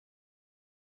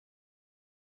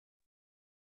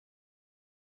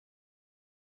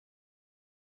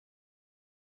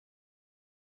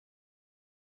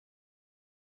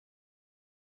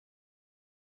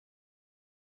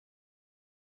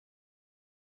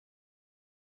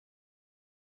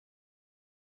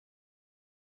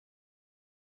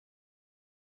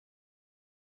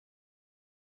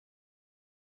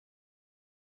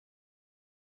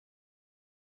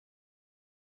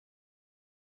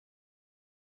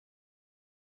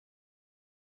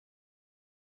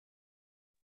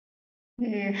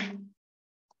Yeah.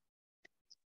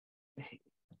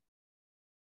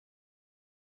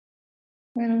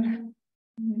 We'll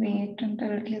wait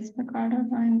until at least Ricardo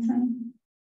joins in.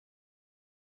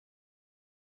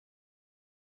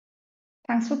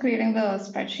 Thanks for creating the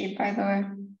spreadsheet, by the way.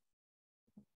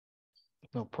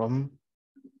 No problem.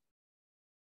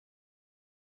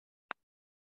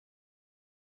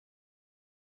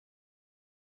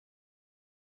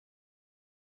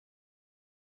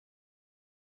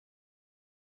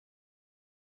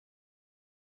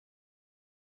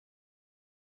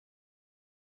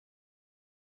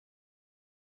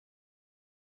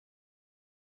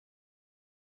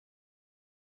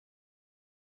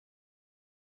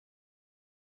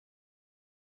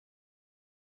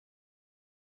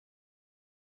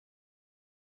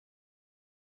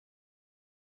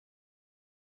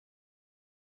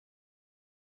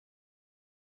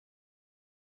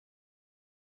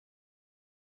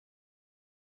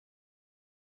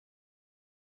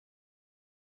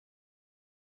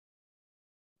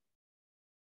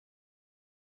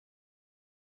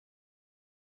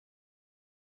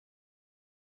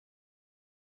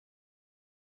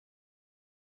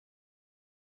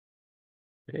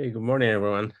 Hey, good morning,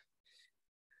 everyone.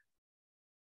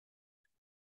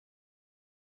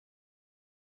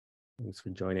 Thanks for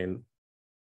joining.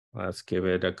 Let's give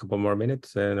it a couple more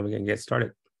minutes and we can get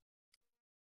started.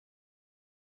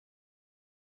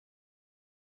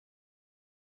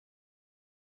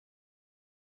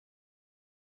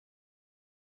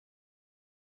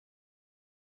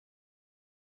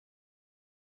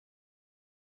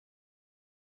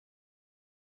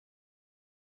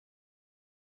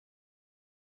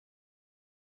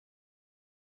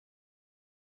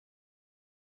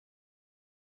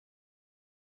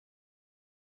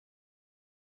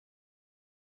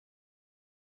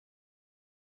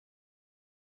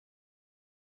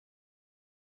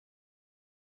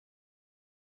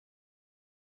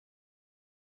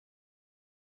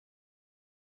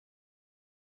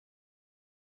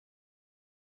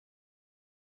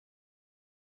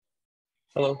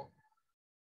 Hello.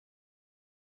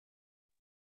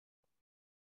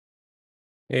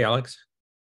 Hey, Alex.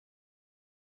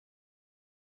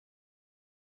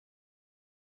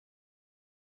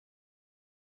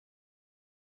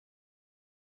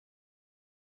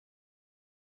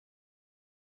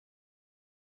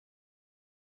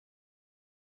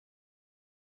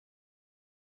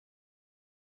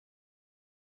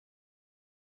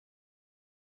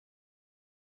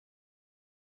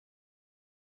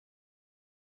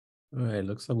 All right,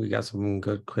 looks like we got some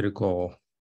good critical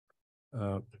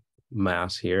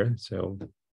mass here. So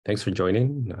thanks for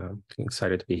joining.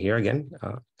 Excited to be here again.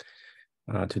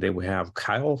 Today we have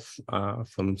Kyle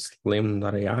from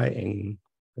Slim.ai, and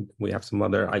we have some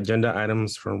other agenda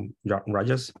items from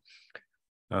Rajas.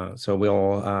 So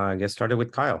we'll get started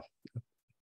with Kyle.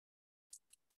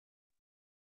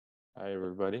 Hi,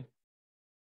 everybody.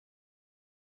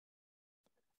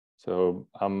 So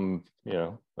I'm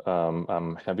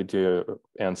happy to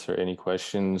answer any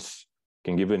questions.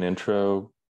 You can give an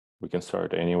intro. We can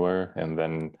start anywhere, and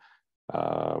then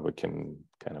we can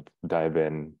kind of dive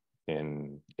in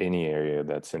any area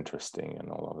that's interesting and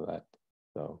all of that.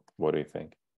 So what do you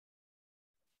think?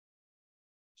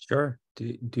 Sure.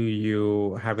 Do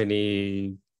you have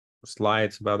any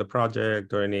slides about the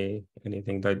project or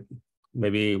anything that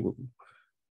maybe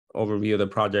overview of the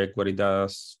project, what it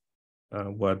does,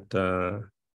 what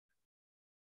are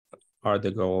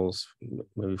the goals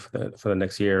maybe for the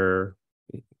next year?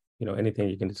 You know, anything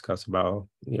you can discuss about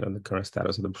the current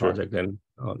status of the project. Sure.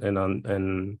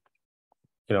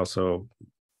 and also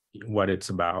what it's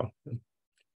about.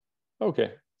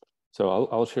 Okay, so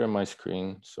I'll share my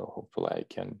screen. So hopefully I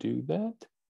can do that.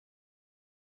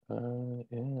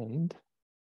 And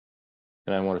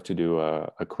I wanted to do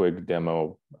a quick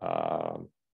demo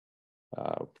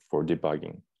for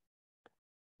debugging.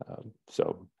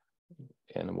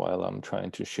 And while I'm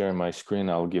trying to share my screen,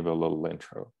 I'll give a little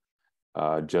intro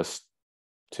just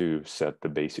to set the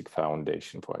basic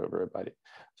foundation for everybody.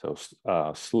 So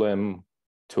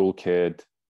SlimToolkit,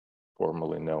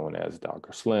 formerly known as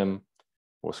Docker Slim,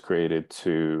 was created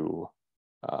to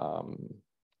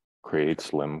create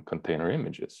Slim container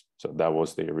images. So that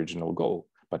was the original goal,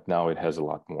 but now it has a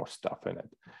lot more stuff in it.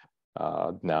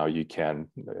 Now you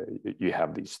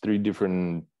have these 3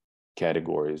 different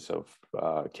categories of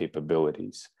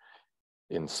capabilities.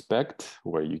 Inspect,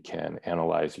 where you can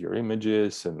analyze your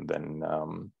images, and then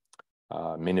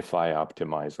minify,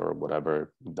 optimize, or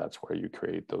whatever. That's where you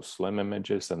create those Slim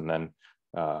images, and then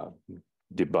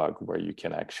debug, where you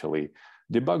can actually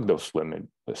debug those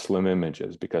Slim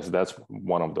images, because that's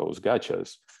one of those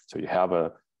gotchas. So you have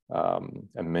a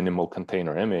a minimal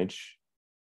container image,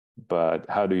 but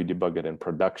how do you debug it in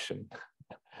production?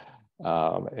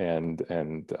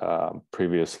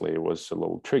 Previously it was a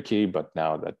little tricky, but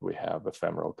now that we have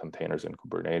ephemeral containers in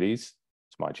Kubernetes,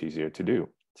 it's much easier to do.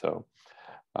 So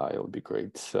it'll be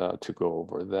great to go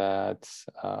over that.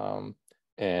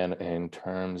 And in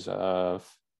terms of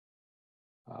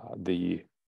the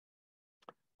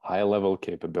high-level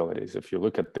capabilities, if you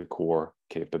look at the core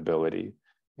capability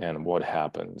and what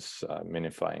happens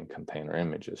minifying container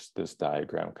images, this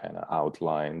diagram kind of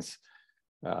outlines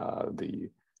the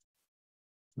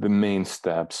main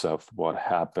steps of what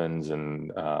happens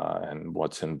and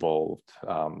what's involved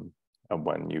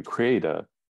when you create a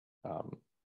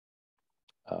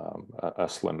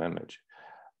Slim image.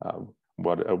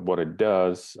 What it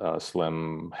does,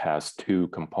 Slim has two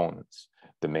components: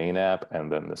 the main app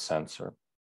and then the sensor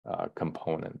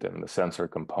component. And the sensor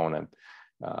component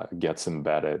gets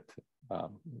embedded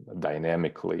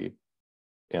dynamically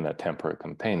in a temporary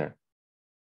container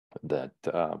that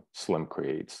Slim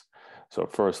creates. So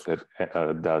first it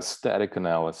does static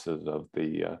analysis of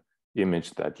the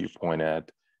image that you point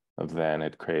at, then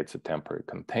it creates a temporary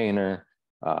container,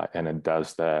 and it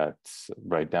does that.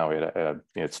 Right now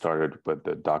it started with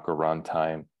the Docker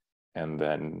runtime, and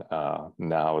then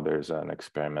now there's an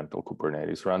experimental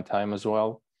Kubernetes runtime as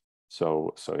well.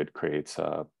 So it creates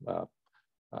a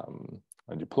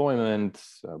deployment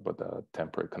with a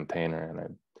temporary container, and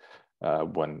it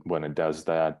when it does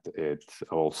that, it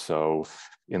also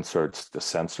inserts the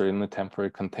sensor in the temporary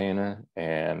container,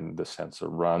 and the sensor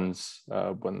runs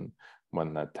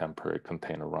when that temporary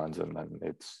container runs, and then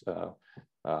it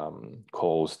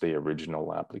calls the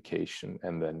original application,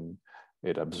 and then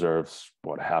it observes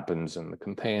what happens in the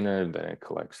container, then it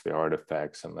collects the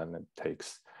artifacts, and then it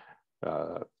takes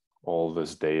all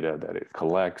this data that it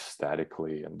collects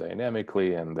statically and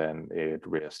dynamically, and then it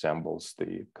reassembles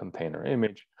the container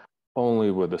image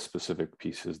only with the specific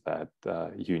pieces that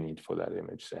you need for that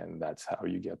image. And that's how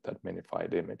you get that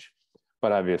minified image.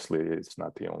 But obviously, it's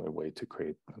not the only way to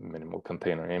create minimal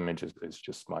container images. It's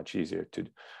just much easier to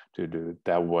do it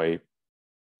that way.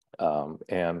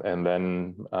 And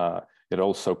then it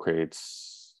also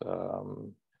creates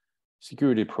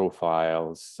security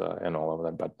profiles and all of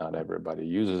that, but not everybody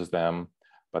uses them.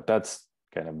 But that's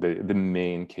kind of the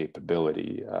main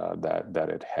capability that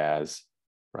it has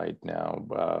right now.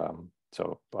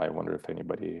 So I wonder if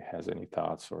anybody has any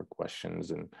thoughts or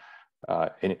questions. And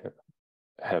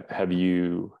have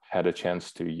you had a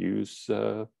chance to use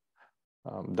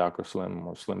Docker Slim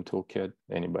or SlimToolkit?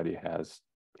 Anybody has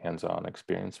hands-on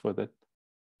experience with it?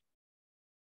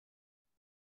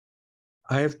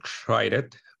 I have tried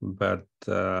it, but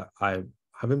I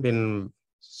haven't been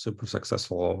super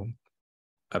successful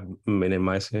at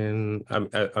minimizing.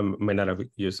 I may not have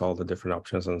used all the different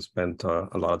options and spent a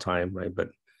lot of time, right? But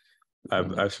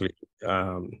I've actually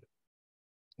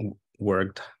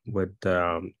worked with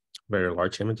very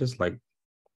large images, like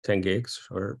 10 gigs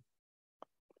or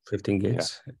 15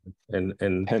 gigs, and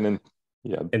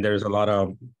there's a lot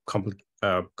of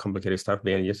complicated stuff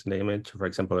being used in the image. For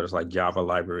example, there's like Java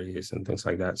libraries and things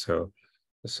like that. So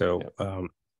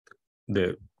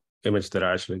the image that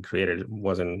I actually created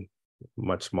wasn't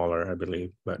much smaller, I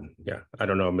believe. But yeah, I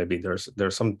don't know. Maybe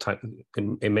there's some time.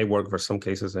 It may work for some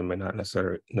cases and may not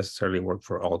necessarily work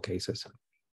for all cases.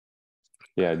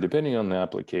 Yeah, depending on the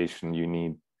application, you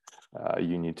need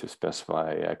to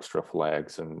specify extra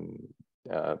flags, and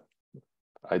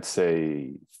I'd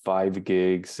say 5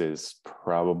 gigs is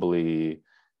probably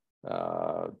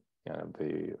the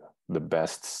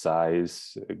best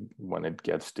size. When it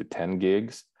gets to 10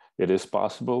 gigs, it is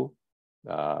possible.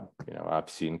 I've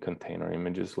seen container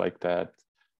images like that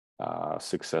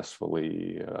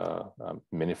successfully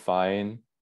minifying,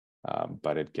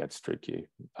 but it gets tricky,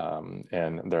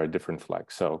 and there are different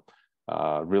flags. So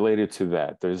related to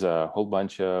that, there's a whole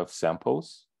bunch of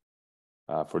samples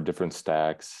for different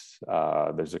stacks.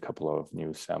 There's a couple of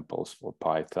new samples for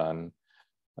Python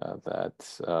that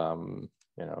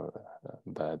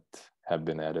have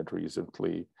been added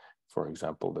recently. For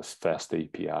example, this Fast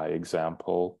API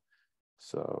example.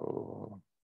 So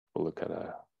we'll look at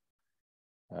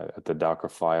the Docker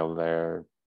file there.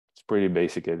 It's pretty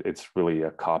basic. It's really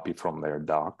a copy from their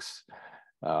docs,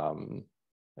 and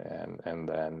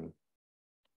then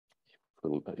if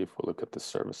we look at the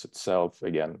service itself,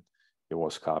 again, it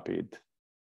was copied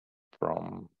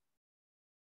from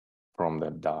the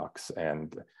docs,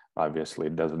 and obviously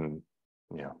it doesn't,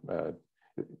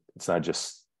 it's not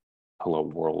just hello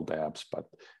world apps, but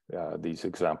these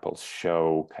examples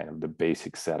show kind of the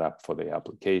basic setup for the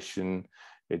application.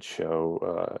 It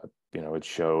shows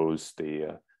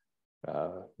the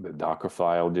the Docker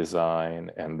file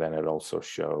design, and then it also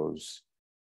shows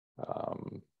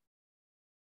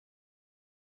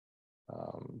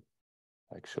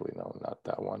actually, no, not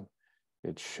that one.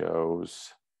 It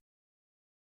shows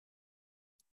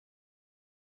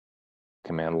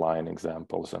command line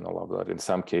examples and all of that. In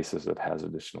some cases, it has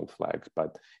additional flags,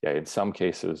 but yeah, in some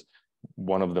cases,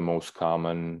 one of the most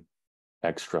common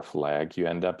extra flag you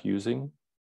end up using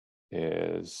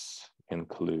is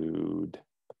include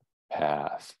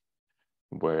path,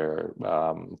 where,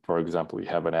 for example, you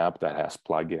have an app that has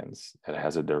plugins. It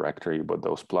has a directory with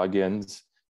those plugins,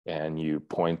 and you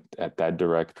point at that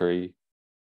directory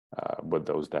with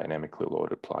those dynamically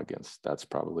loaded plugins. That's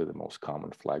probably the most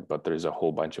common flag, but there's a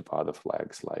whole bunch of other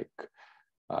flags like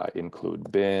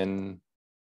include bin,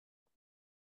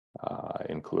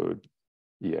 include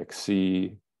exe,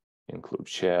 include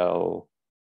shell,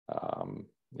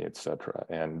 etc.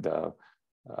 And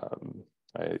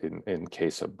in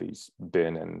case of these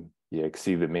bin and exe,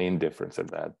 the main difference in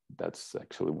that's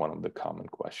actually one of the common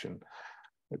questions.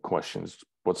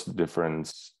 What's the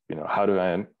difference? You know, how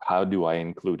do I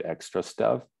include extra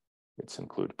stuff? It's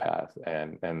include path.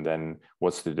 And then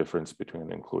what's the difference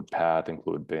between include path,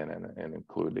 include bin, and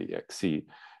include exe?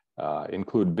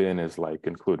 Include bin is like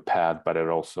include path, but it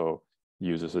also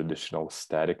uses additional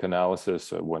static analysis.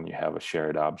 So when you have a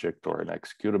shared object or an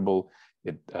executable,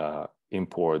 it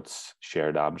imports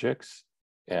shared objects.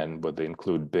 And with the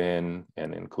include bin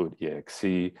and include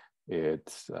exe,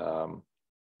 it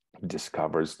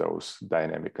discovers those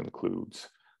dynamic includes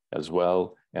as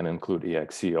well. And include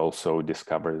exe also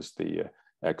discovers the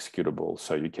executable.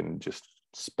 So you can just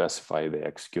specify the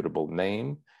executable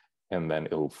name, and then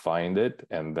it'll find it.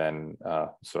 And then,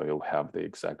 so you'll have the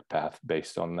exact path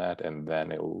based on that. And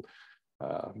then it'll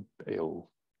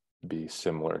be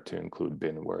similar to include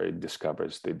bin, where it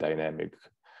discovers the dynamic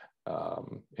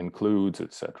includes,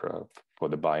 etc., for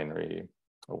the binary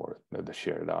or the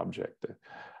shared object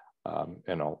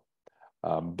and all.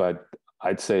 But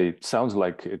I'd say it sounds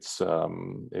like it's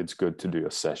good to do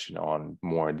a session on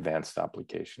more advanced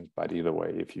applications. But either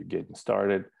way, if you're getting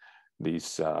started,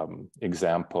 these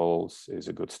examples is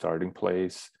a good starting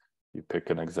place. You pick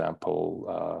an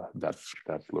example that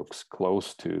looks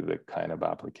close to the kind of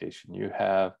application you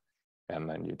have, and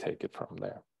then you take it from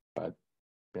there. But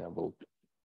you know,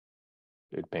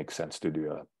 it makes sense to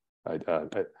do an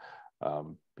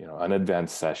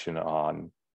advanced session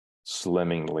on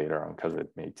slimming later on, because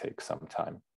it may take some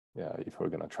time if we're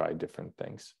going to try different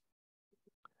things.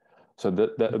 So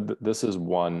this is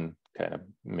one kind of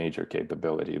major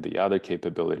capability. The other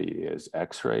capability is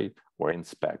X-ray or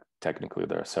inspect. Technically,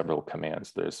 there are several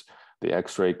commands. There's the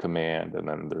X-ray command, and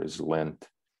then there's lint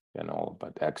and all,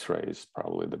 but X-ray is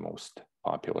probably the most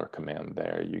popular command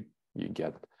there. You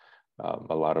get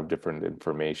a lot of different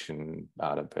information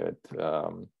out of it,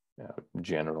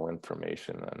 general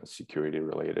information and security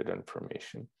related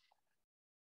information.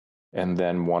 And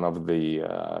then one of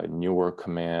the newer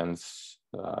commands,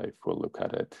 if we look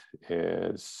at it,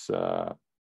 is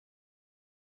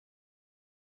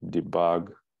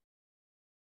debug.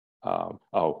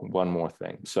 One more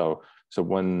thing. So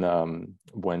when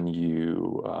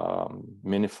you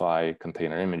minify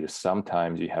container images,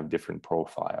 sometimes you have different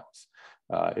profiles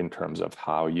in terms of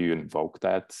how you invoke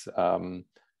that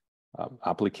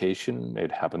application.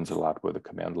 It happens a lot with the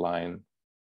command line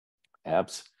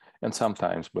apps, and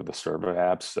sometimes with the server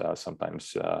apps.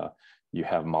 Sometimes you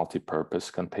have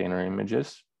multi-purpose container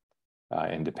images,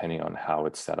 and depending on how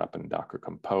it's set up in Docker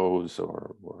Compose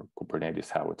or Kubernetes,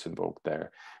 how it's invoked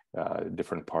there,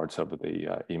 different parts of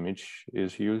the image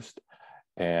is used.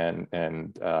 And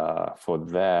for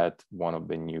that, one of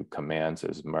the new commands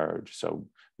is merge. So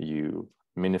you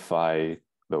minify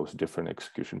those different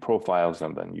execution profiles,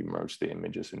 and then you merge the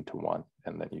images into one,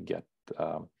 and then you get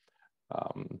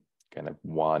kind of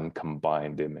one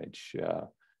combined image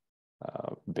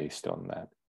based on that.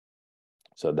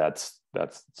 So that's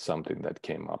something that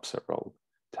came up several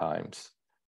times.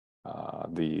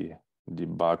 The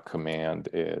debug command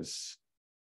is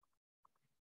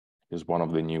one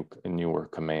of the newer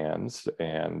commands,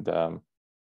 and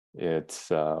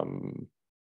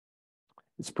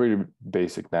it's pretty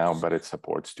basic now, but it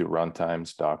supports two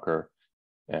runtimes, Docker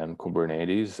and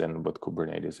Kubernetes. And with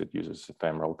Kubernetes, it uses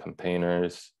ephemeral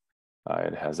containers.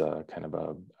 It has a kind of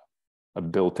a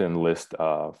built-in list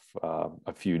of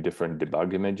a few different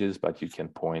debug images, but you can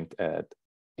point at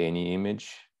any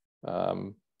image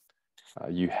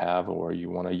you have or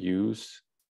you want to use.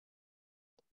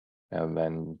 And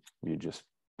then you just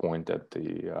point at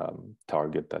the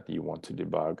target that you want to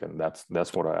debug. And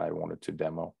that's what I wanted to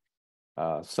demo.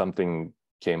 Something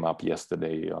came up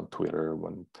yesterday on Twitter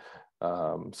when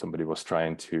somebody was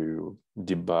trying to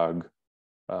debug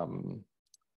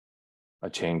a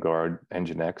chain guard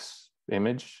Nginx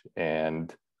image,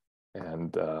 and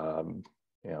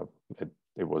you know,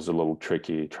 it was a little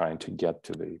tricky trying to get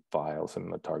to the files in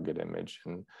the target image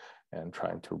and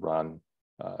trying to run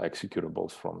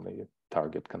executables from the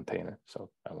target container. So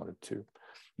I wanted to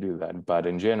do that. But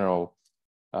in general,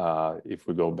 if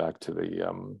we go back to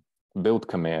the build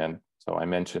command, so I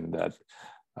mentioned that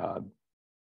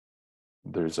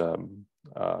there's a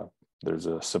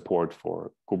support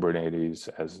for Kubernetes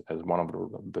as one of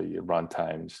the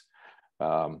runtimes.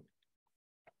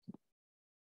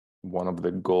 One of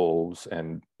the goals,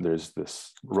 and there's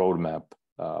this roadmap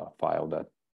file that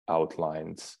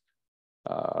outlines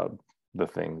the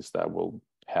things that will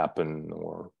happen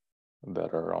or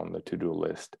that are on the to-do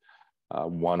list.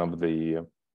 One of the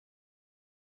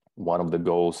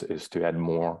goals is to add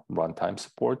more runtime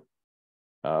support.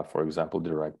 For example,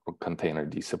 direct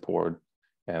containerd support,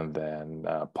 and then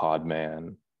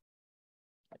Podman,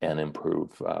 and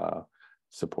improve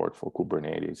support for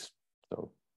Kubernetes.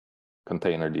 So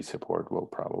containerd support will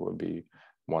probably be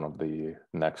one of the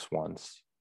next ones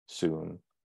soon.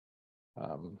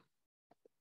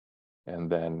 And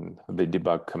then the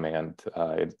debug command,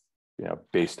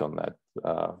 based on that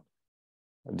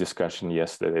discussion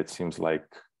yesterday, it seems like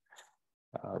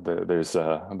there's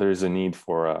a need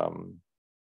for a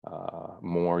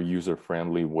more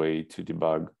user-friendly way to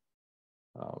debug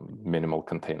minimal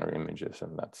container images,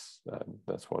 and that's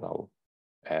what I'll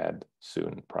add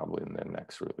soon, probably in the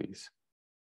next release.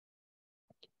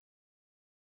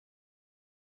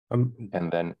 And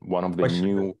then one of the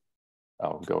new,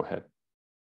 oh, go ahead.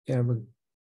 Yeah, I have a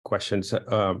question.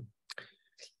 So,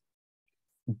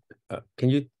 can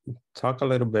you talk a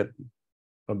little bit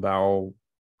about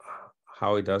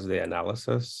how it does the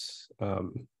analysis?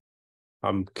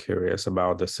 I'm curious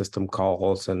about the system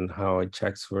calls and how it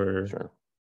checks for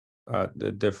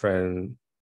the different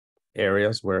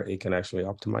areas where it can actually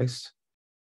optimize.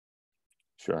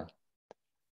 Sure.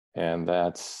 And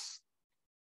that's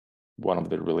one of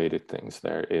the related things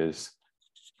there is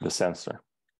the sensor.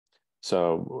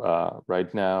 So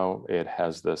right now it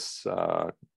has this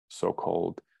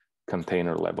so-called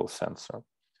container level sensor.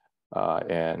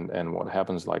 And what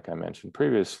happens, like I mentioned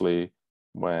previously,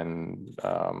 when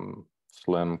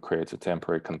Slim creates a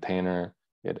temporary container,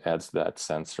 it adds that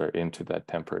sensor into that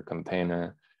temporary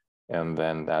container, and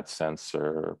then that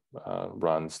sensor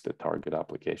runs the target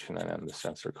application, and then the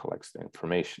sensor collects the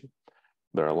information.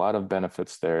 There are a lot of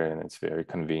benefits there, and it's very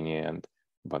convenient,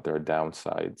 but there are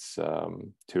downsides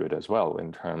to it as well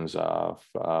in terms of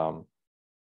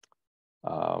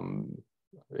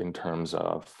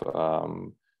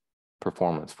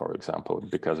performance, for example,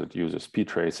 because it uses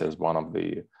ptrace as one of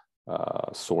the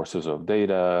sources of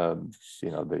data.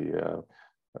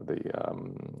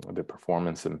 The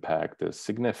performance impact is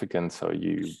significant, so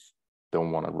you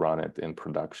don't want to run it in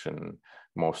production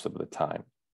most of the time.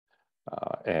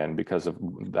 And because of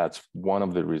that's one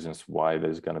of the reasons why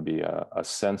there's going to be a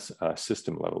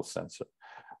system level sensor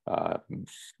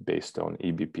based on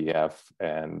eBPF,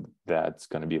 and that's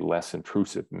going to be less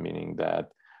intrusive, meaning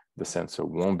that the sensor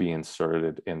won't be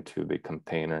inserted into the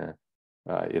container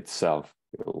itself.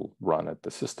 It'll run at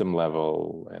the system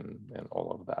level and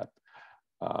all of that.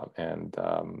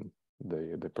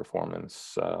 The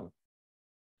performance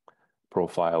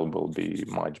profile will be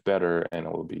much better, and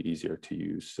it will be easier to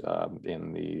use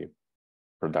in the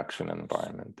production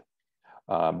environment.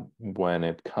 When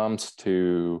it comes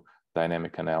to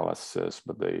dynamic analysis,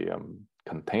 but the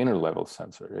container level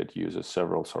sensor, it uses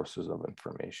several sources of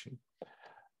information.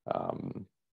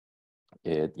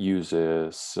 It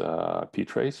uses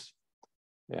ptrace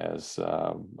as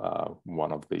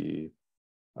one of the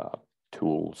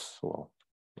tools,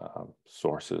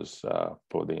 sources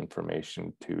for the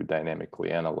information to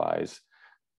dynamically analyze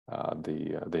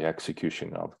the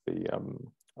execution of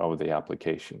the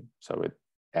application. So it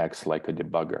acts like a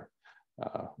debugger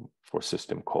for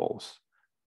system calls.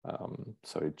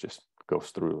 So it just goes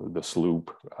through this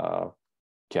loop,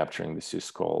 capturing the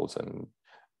syscalls,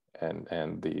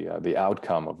 and the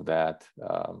outcome of that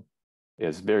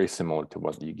is very similar to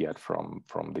what you get from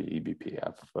the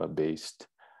eBPF based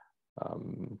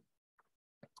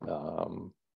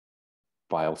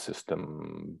file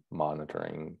system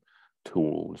monitoring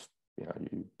tools.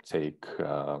 You take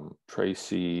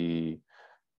Tracy,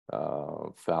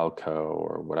 Falco,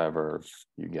 or whatever,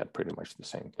 you get pretty much the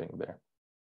same thing there,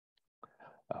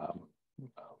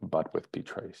 but with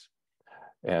ptrace.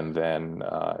 And then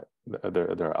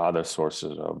there are other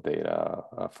sources of data.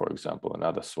 For example,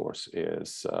 another source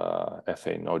is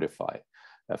FA Notify.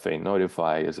 FA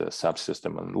Notify is a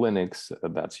subsystem on Linux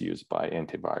that's used by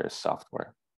antivirus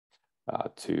software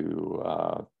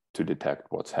to detect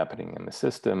what's happening in the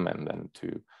system, and then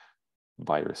to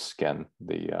virus scan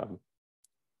the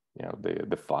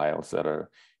files that are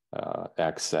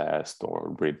accessed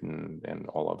or written and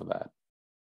all of that.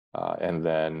 And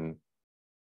then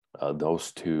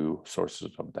those two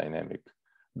sources of dynamic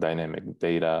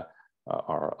data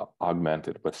are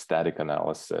augmented with static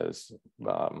analysis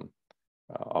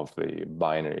of the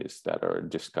binaries that are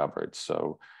discovered.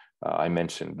 So I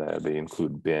mentioned that they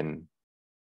include bin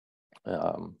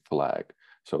flag.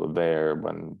 So there,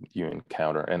 when you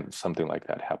encounter, and something like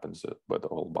that happens with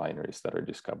all binaries that are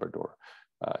discovered, or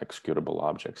executable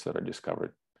objects that are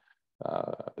discovered.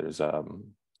 There's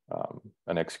an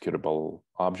executable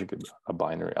object, a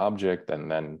binary object,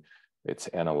 and then it's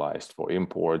analyzed for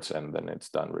imports, and then it's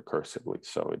done recursively.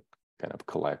 So it kind of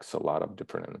collects a lot of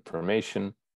different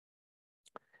information,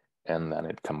 and then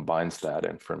it combines that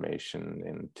information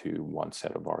into one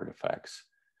set of artifacts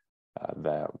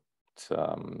that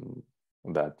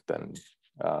then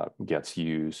gets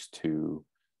used to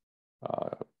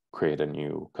create a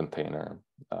new container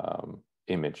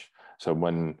image. So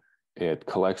when it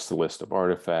collects the list of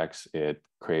artifacts, it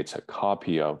creates a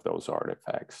copy of those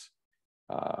artifacts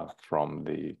from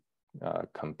the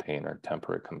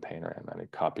temporary container, and then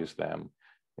it copies them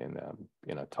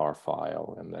in a tar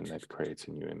file, and then it creates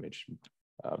a new image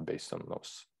based on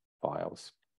those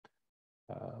files.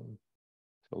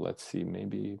 So let's see,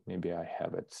 maybe I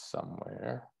have it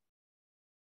somewhere.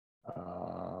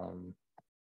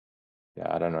 Yeah,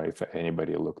 I don't know if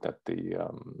anybody looked at the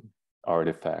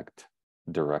artifact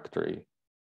directory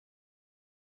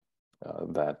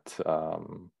that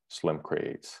Slim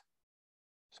creates.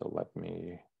 So let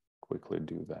me quickly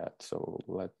do that. So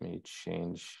let me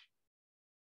change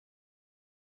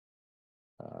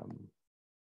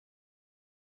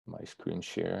my screen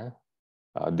share.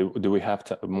 Do we have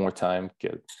more time,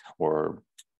 or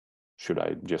should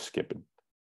I just skip it?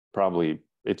 Probably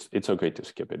it's okay to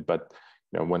skip it, but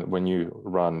when you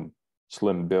run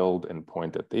Slim build and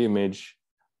point at the image,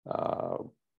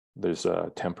 there's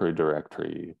a temporary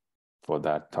directory for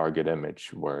that target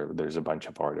image where there's a bunch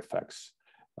of artifacts,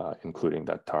 including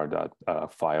that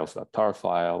files.tar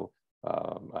file,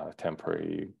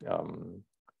 temporary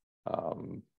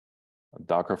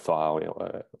Docker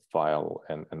file,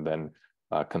 and then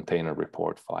a container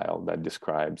report file that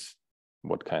describes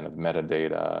what kind of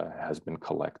metadata has been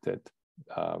collected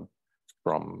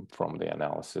from the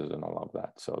analysis and all of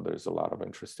that. So there's a lot of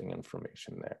interesting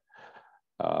information there.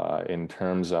 In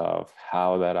terms of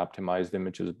how that optimized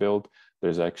image is built,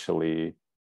 there's actually,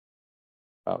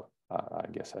 I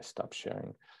guess I stopped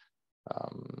sharing.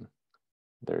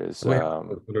 There is we have a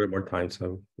little bit more time,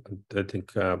 so I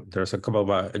think there's a couple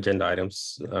of agenda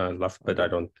items left, but I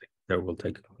don't think that will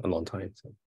take a long time.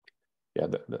 So. Yeah,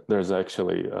 there's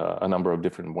actually a number of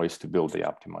different ways to build the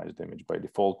optimized image. By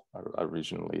default,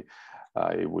 originally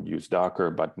I would use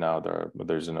Docker, but now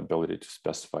there's an ability to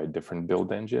specify different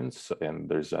build engines, and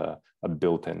there's a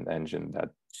built-in engine that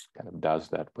kind of does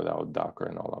that without Docker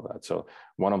and all of that. So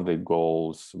one of the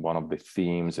goals, one of the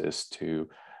themes is to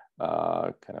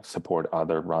kind of support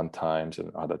other runtimes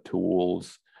and other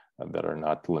tools that are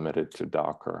not limited to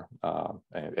Docker,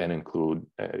 and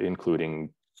including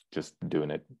just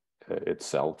doing it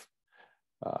itself.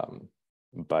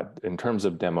 But in terms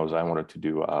of demos, I wanted to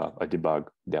do a debug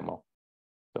demo.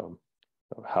 So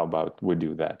how about we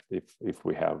do that if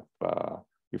we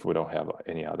don't have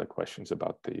any other questions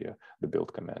about the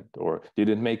build command? Or did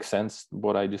it make sense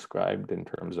what I described in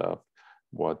terms of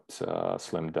what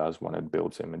Slim does when it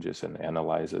builds images and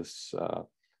analyzes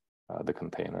the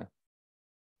container?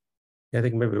 Yeah, I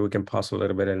think maybe we can pause a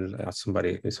little bit and ask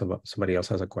somebody else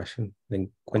has a question. I think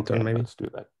Quinton, okay, maybe. Let's do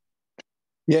that.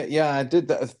 Yeah, I did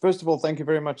that. First of all, thank you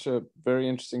very much. A very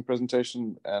interesting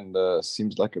presentation, and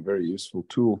seems like a very useful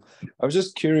tool. I was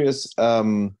just curious.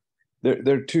 There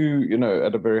are two,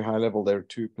 at a very high level, there are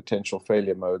two potential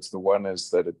failure modes. The one is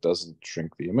that it doesn't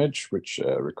shrink the image, which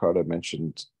Ricardo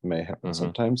mentioned may happen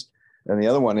sometimes. And the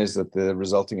other one is that the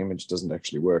resulting image doesn't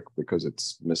actually work because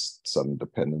it's missed some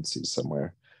dependencies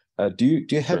somewhere. Do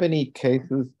you have any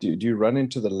cases? Do you run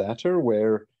into the latter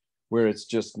where it's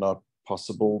just not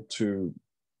possible to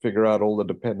figure out all the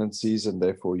dependencies, and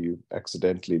therefore you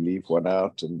accidentally leave one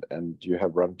out and you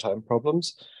have runtime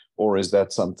problems? Or is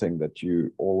that something that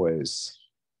you always,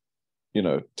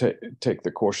 take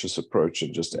the cautious approach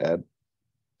and just add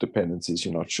dependencies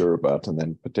you're not sure about, and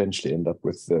then potentially end up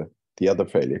with the other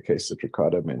failure case that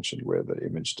Ricardo mentioned, where the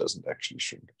image doesn't actually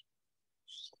shrink?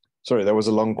 Sorry, that was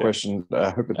a long question.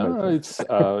 I hope it made sense.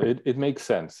 It makes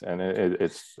sense, and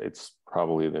it's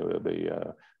probably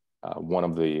the one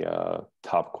of the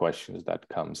top questions that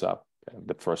comes up. And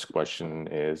the first question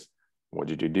is, what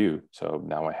did you do? So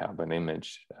now I have an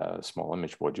image, a small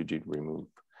image. What did you remove?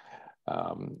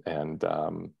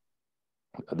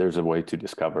 There's a way to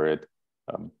discover it,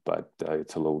 but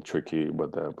it's a little tricky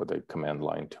with the command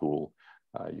line tool.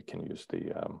 You can use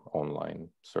the online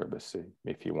service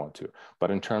if you want to.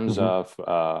 But in terms of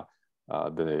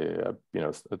the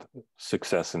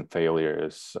success and failure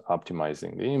is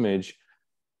optimizing the image.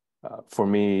 For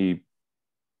me,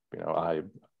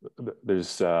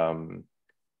 there's a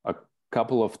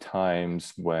couple of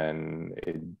times when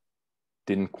it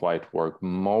didn't quite work,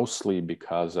 mostly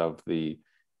because of the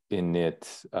init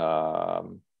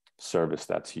service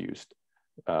that's used.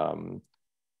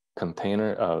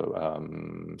 Container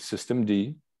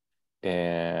systemd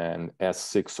and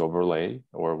S6 overlay,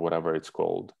 or whatever it's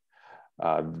called.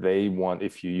 They want,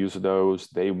 if you use those,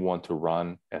 they want to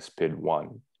run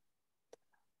SPID1.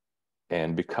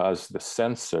 And because the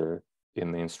sensor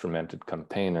in the instrumented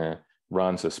container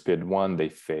runs SPID1, they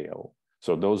fail.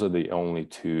 So those are the only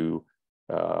two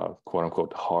quote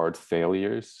unquote hard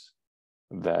failures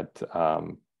that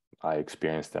I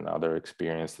experienced and other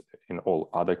experienced. In all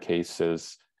other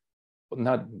cases,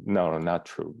 not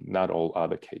true. Not all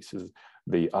other cases.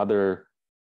 The other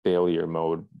failure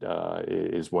mode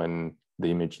is when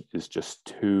the image is just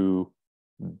too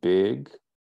big,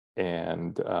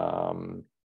 and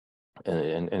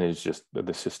it's just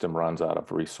the system runs out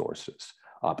of resources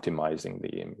optimizing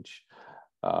the image.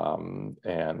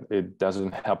 And it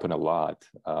doesn't happen a lot.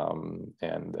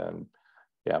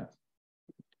 Yeah,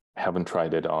 haven't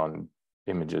tried it on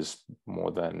images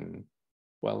more than,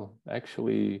 well,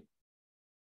 actually,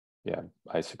 yeah,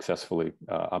 I successfully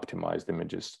optimized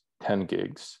images 10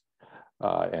 gigs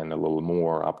and a little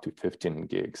more up to 15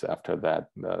 gigs. After that,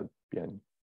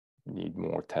 need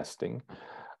more testing.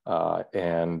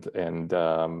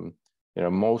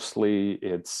 Mostly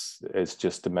it's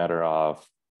just a matter of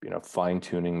fine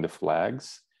tuning the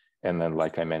flags, and then,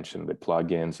 like I mentioned, the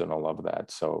plugins and all of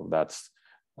that. So that's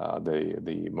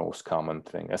the most common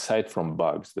thing. Aside from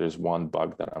bugs, there's one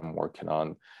bug that I'm working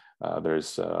on.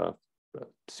 There's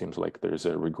seems like there's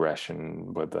a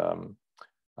regression with the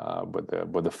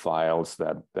files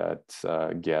that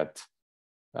get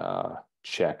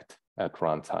checked at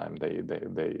runtime.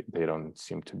 They don't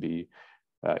seem to be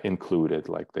included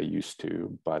like they used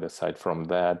to. But aside from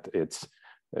that, it's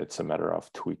a matter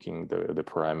of tweaking the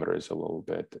parameters a little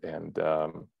bit, and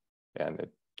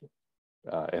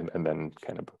then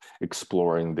kind of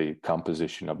exploring the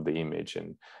composition of the image.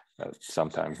 And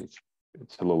sometimes it's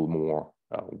a little more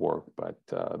work, but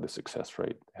the success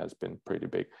rate has been pretty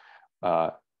big.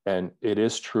 And it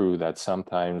is true that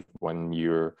sometimes when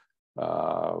you're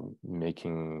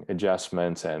making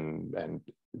adjustments and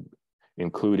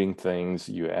including things,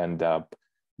 you end up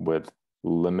with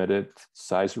limited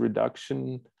size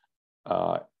reduction.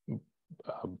 But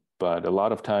a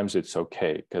lot of times it's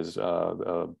okay, because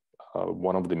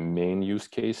one of the main use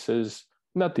cases,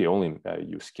 not the only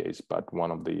use case, but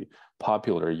one of the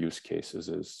popular use cases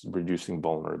is reducing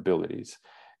vulnerabilities.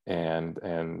 And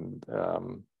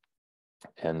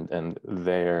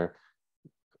there,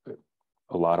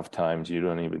 a lot of times you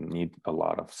don't even need a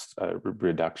lot of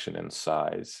reduction in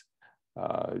size.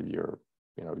 You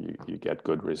get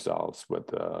good results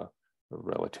with a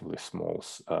relatively small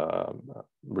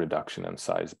reduction in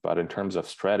size. But in terms of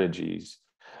strategies,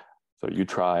 so you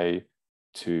try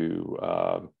to,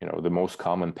 the most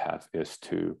common path is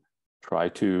to try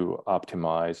to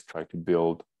optimize, try to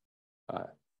build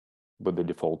with the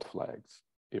default flags.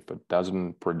 If it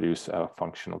doesn't produce a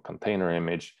functional container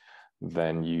image,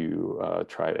 then you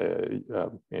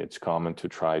it's common to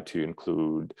try to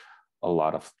include a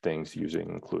lot of things using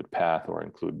include path or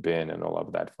include bin and all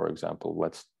of that. For example,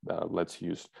 let's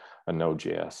use a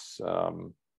Node.js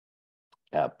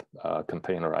app,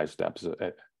 containerized apps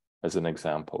as an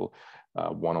example.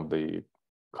 One of the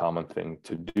common thing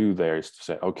to do there is to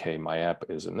say, okay, my app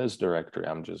is in this directory.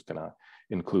 I'm just gonna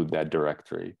include that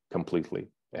directory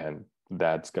completely, and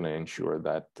that's gonna ensure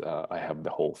that I have the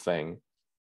whole thing.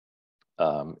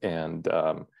 You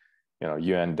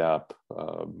end up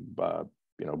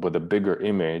with a bigger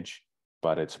image,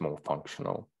 but it's more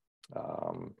functional.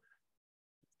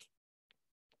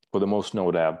 For the most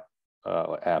Node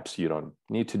apps, you don't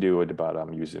need to do it, but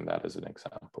I'm using that as an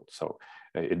example. So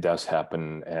it does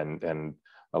happen, and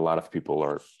a lot of people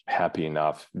are happy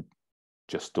enough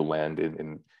just to land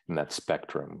in that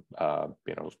spectrum.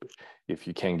 If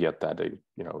you can get that,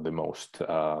 the most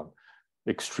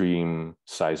extreme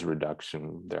size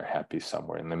reduction, they're happy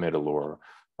somewhere in the middle, or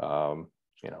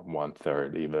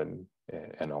 1/3 even,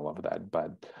 and all of that.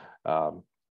 But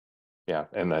yeah,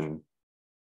 and then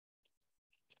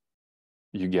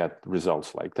you get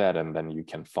results like that, and then you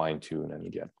can fine tune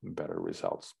and get better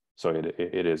results. So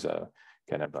it is a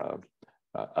kind of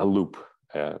a loop,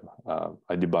 a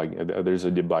debugging. There's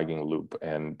a debugging loop,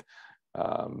 and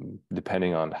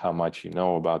depending on how much you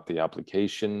know about the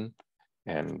application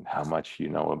and how much you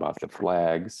know about the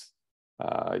flags,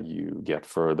 you get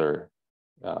further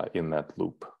in that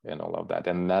loop and all of that.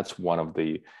 And that's one of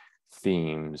the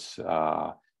themes,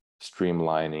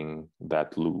 streamlining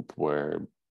that loop, where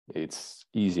it's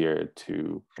easier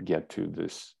to get to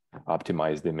this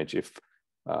optimized image if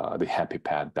the happy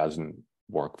path doesn't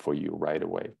work for you right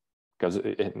away, because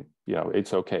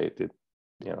it's okay.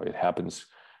 It happens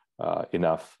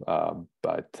enough,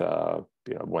 but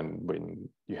when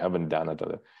you haven't done it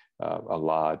a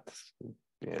lot,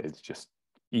 it's just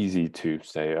easy to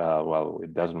say, well,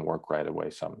 it doesn't work right away,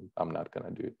 so I'm not going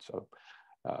to do it. So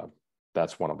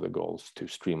that's one of the goals, to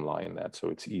streamline that, so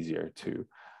it's easier to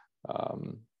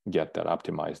get that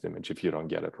optimized image if you don't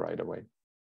get it right away.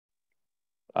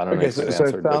 I don't know if it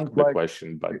answered the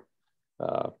question, but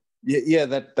yeah,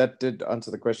 that did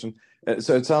answer the question.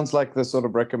 So it sounds like the sort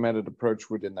of recommended approach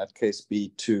would in that case be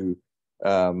to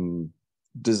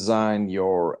design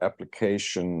your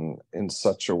application in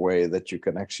such a way that you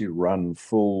can actually run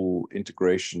full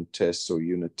integration tests or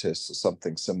unit tests or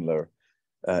something similar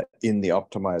in the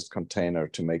optimized container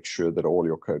to make sure that all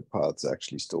your code paths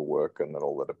actually still work and that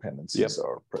all the dependencies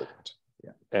are present.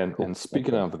 Yeah. And cool. And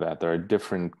speaking of that, there are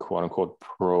different quote unquote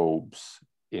probes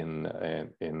in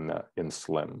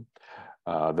Slim.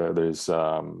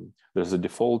 There's a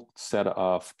default set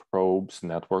of probes,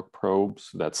 network probes,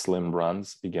 that Slim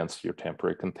runs against your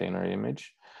temporary container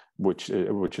image, which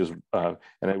is and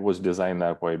it was designed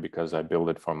that way because I built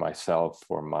it for myself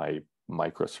for my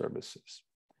microservices,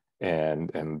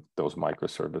 and those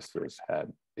microservices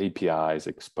had APIs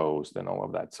exposed and all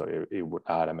of that, so it would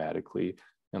automatically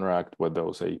interact with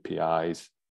those APIs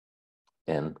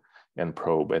and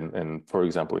probe. And for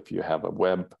example, if you have a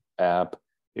web app,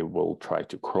 it will try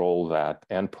to crawl that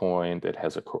endpoint. It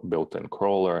has a built-in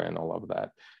crawler and all of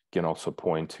that. You can also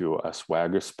point to a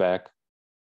Swagger spec.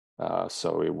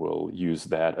 So it will use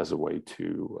that as a way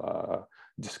to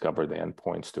discover the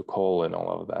endpoints to call and all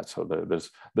of that. So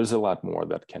there's a lot more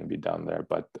that can be done there,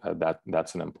 but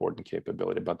that's an important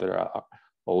capability. But there are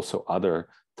also other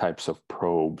types of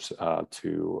probes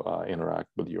to interact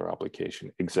with your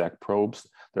application. Exec probes,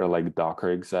 they're like Docker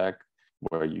exec,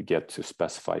 where you get to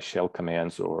specify shell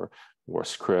commands or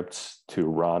scripts to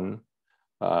run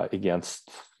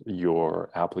against your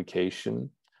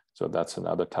application. So that's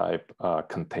another type.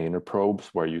 Container probes,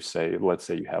 where you say, let's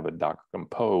say you have a Docker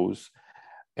Compose,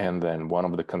 and then one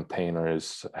of the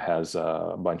containers has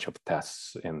a bunch of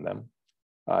tests in them.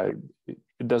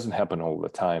 It doesn't happen all the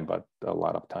time, but a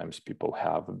lot of times people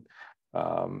have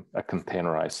a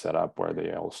containerized setup where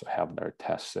they also have their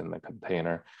tests in the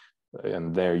container.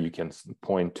 And there you can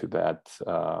point to that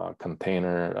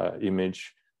container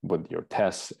image with your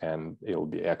tests, and it'll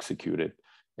be executed,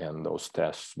 and those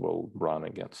tests will run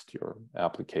against your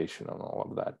application and all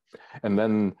of that. And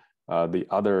then the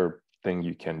other thing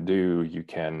you can do, you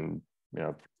can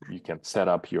set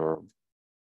up your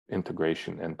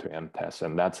integration end-to-end tests,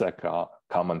 and that's a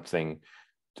common thing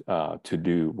to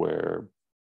do, where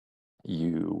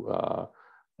you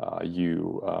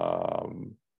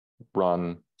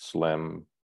run Slim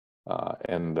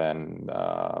and then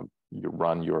you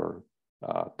run your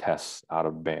tests out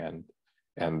of band,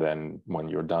 and then when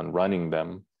you're done running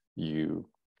them, you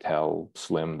tell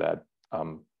Slim that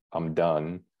I'm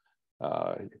done,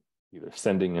 either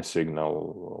sending a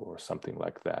signal or something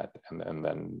like that, and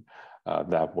then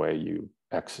that way you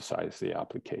exercise the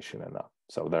application enough.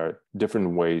 So there are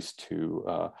different ways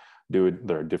to do it.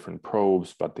 There are different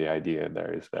probes, but the idea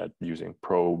there is that using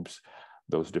probes,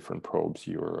 those different probes,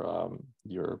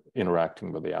 you're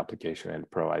interacting with the application, and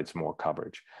it provides more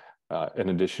coverage, in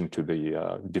addition to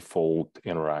the default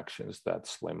interactions that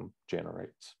Slim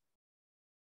generates.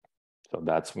 So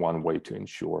that's one way to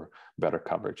ensure better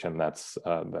coverage, and that's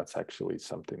actually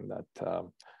something that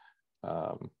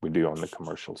we do on the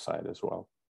commercial side as well,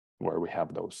 where we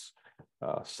have those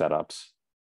setups.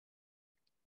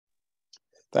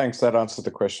 Thanks, that answered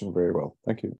the question very well.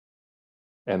 Thank you.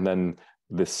 And then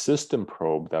the system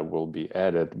probe that will be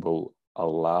added will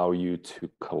allow you to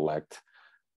collect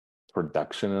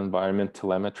production environment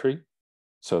telemetry.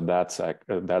 So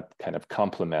that kind of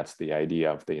complements the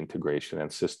idea of the integration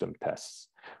and system tests,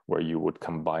 where you would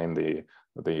combine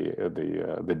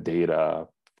the data,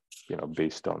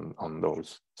 based on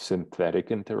those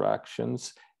synthetic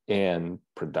interactions and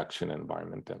production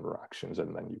environment interactions,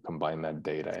 and then you combine that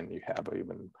data and you have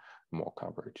even more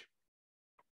coverage.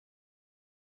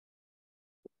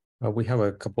 We have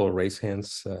a couple of raised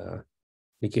hands.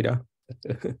 Nikita.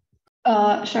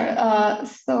 Sure.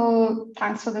 So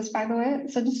thanks for this, by the way.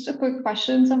 So just a quick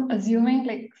question. So I'm assuming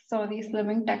like some of these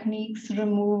slimming techniques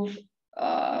remove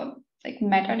like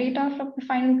metadata from the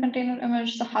final container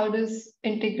image. So how does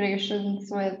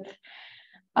integrations with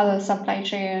other supply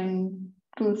chain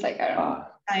tools like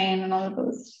Sign and all of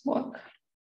those work?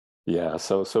 Yeah,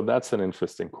 so that's an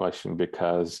interesting question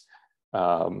because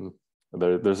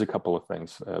there's a couple of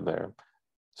things there.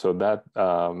 So that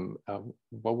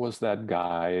what was that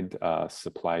guide,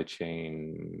 supply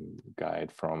chain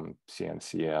guide from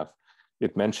CNCF?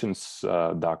 It mentions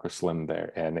Docker Slim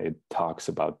there, and it talks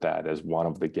about that as one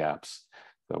of the gaps.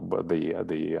 So, but the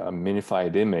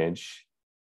minified image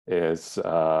is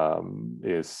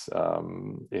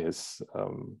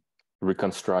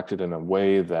reconstructed in a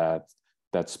way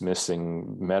that's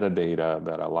missing metadata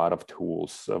that a lot of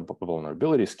tools,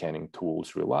 vulnerability scanning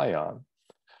tools, rely on.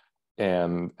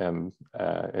 And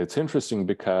it's interesting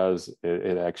because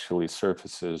it actually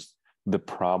surfaces the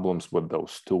problems with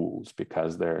those tools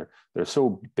because they're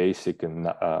so basic and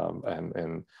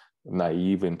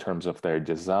naive in terms of their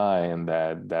design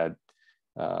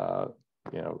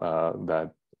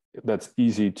that's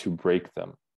easy to break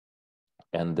them.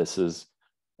 And this is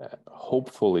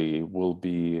hopefully will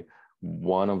be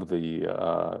one of the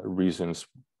reasons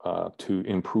to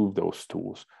improve those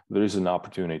tools. There is an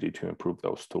opportunity to improve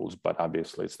those tools, but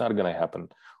obviously it's not going to happen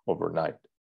overnight.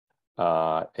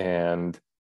 There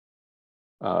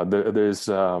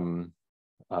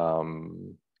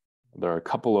are a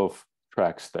couple of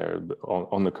tracks there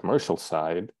on the commercial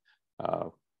side.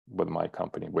 With my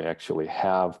company, we actually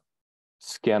have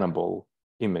scannable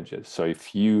images. So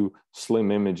if you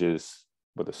slim images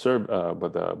with the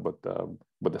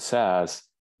SaaS,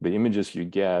 the images you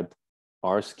get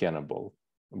are scannable,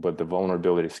 but the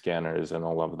vulnerability scanners and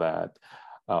all of that.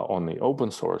 On the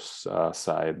open source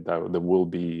side, there will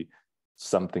be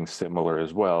something similar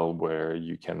as well, where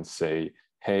you can say,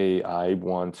 hey, I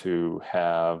want to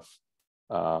have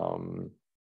the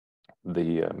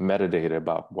metadata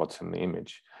about what's in the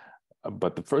image.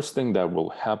 But the first thing that will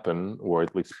happen, or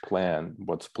at least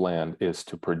what's planned, is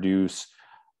to produce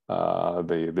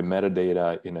the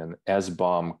metadata in an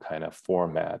SBOM kind of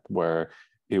format, where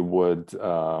it would,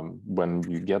 when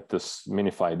you get this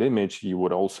minified image, you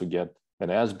would also get an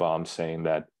SBOM saying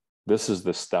that this is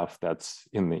the stuff that's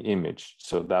in the image.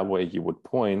 So that way you would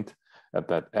point at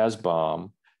that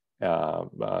SBOM,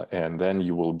 and then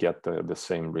you will get the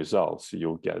same results.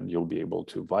 You'll be able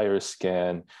to virus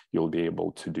scan. You'll be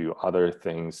able to do other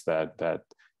things that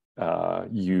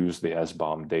use the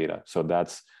SBOM data. So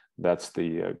that's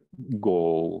the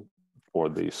goal for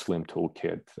the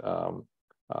SlimToolkit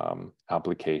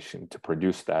application, to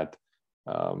produce that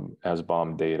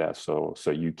SBOM data, so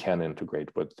you can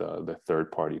integrate with the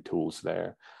third-party tools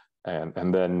there,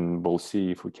 and then we'll see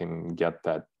if we can get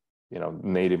that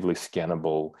natively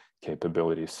scannable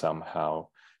capability somehow.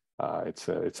 It's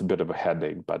a bit of a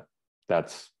headache, but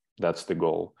that's the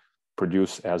goal.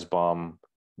 Produce SBOM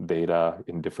data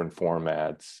in different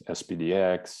formats,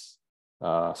 SPDX,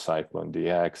 Cyclone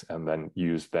DX, and then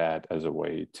use that as a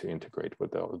way to integrate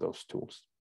with those tools.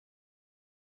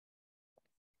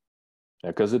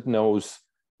 Because it knows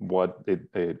what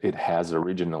it has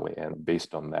originally, and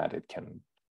based on that, it can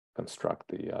construct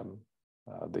the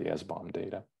SBOM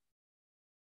data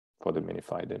for the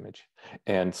minified image.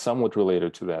 And somewhat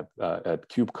related to that, at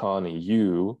KubeCon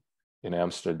EU in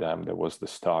Amsterdam, there was the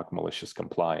stock malicious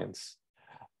compliance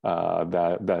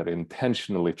that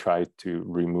intentionally tried to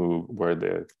remove, where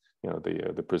the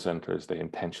presenters, they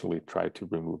intentionally tried to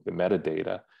remove the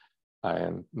metadata,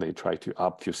 and they try to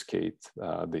obfuscate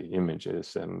the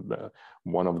images. And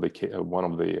one of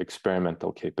the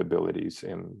experimental capabilities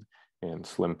in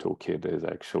SlimToolkit is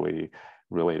actually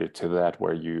related to that,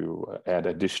 where you add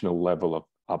additional level of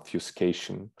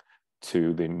obfuscation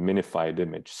to the minified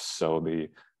image, so the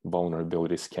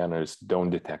vulnerability scanners don't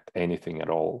detect anything at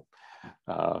all.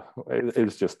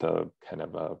 It's just a kind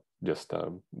of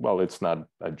well, it's not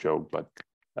a joke, but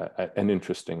an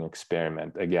interesting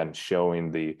experiment, again,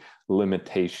 showing the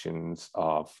limitations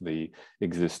of the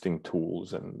existing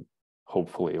tools, and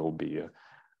hopefully it will be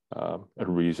a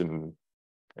reason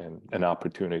and an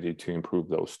opportunity to improve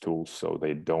those tools so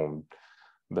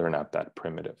they're not that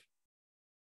primitive,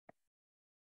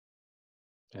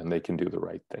 and they can do the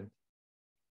right thing.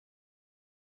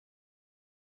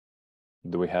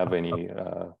 Do we have any?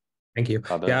 Thank you.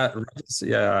 Other? Yeah, Regis,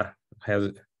 yeah,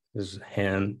 has his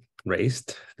hand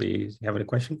raised. Do you have any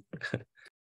question?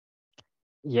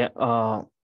 Yeah.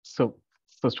 So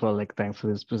first of all, like, thanks for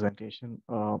this presentation.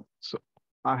 So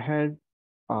I had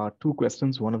two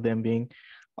questions. One of them being,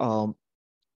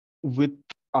 with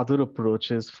other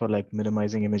approaches for like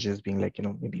minimizing images being like,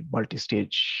 maybe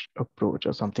multi-stage approach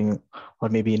or something, or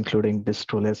maybe including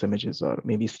distroless images or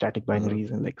maybe static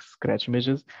binaries and like scratch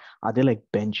images, are there like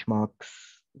benchmarks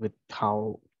with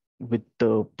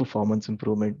the performance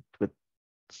improvement with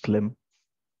Slim?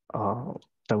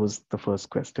 That was the first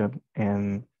question.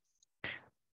 And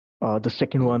the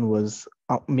second one was,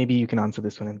 maybe you can answer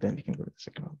this one and then we can go to the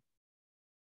second one.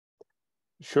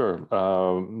 Sure.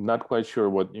 Not quite sure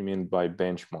what you mean by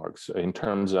benchmarks in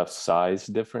terms of size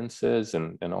differences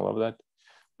and all of that.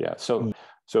 Yeah. So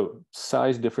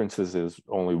size differences is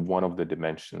only one of the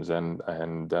dimensions, and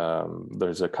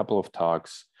there's a couple of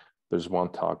talks. There's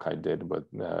one talk I did with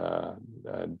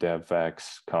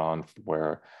DevXConf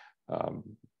where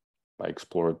I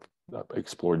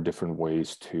explored different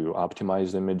ways to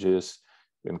optimize images,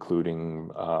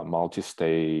 including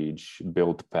multi-stage,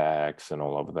 build packs, and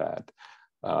all of that.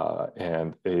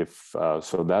 And if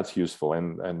so, that's useful.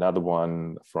 And another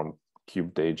one from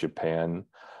Cube Day Japan,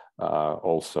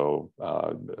 also,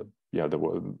 there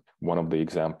was one of the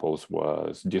examples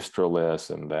was distroless,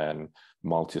 and then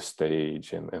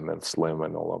multi-stage, and then Slim,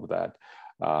 and all of that.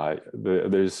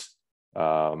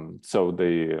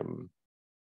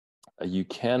 You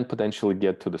can potentially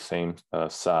get to the same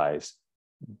size,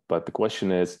 but the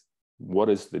question is, what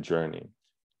is the journey?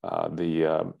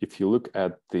 If you look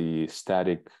at the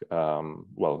static,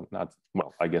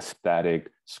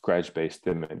 static scratch-based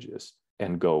images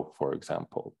and Go, for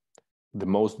example, the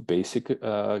most basic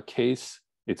case,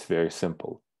 it's very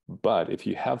simple. But if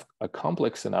you have a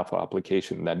complex enough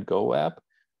application, that Go app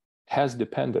has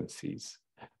dependencies.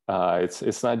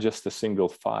 It's not just a single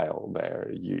file there.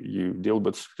 You deal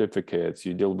with certificates,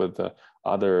 you deal with the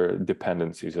other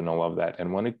dependencies and all of that.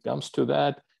 And when it comes to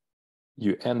that,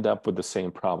 you end up with the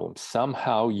same problem.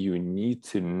 Somehow you need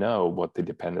to know what the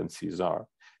dependencies are.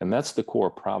 And that's the core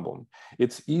problem.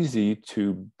 It's easy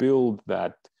to build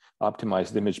that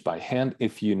optimized image by hand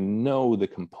if you know the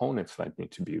components that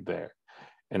need to be there.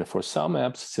 And for some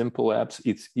apps, simple apps,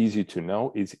 it's easy to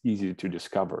know, it's easy to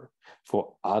discover.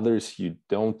 For others, you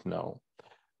don't know.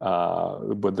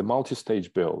 But the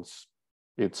multi-stage builds,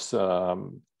 it's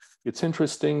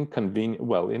interesting, convenient.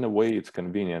 Well, in a way, it's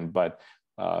convenient, but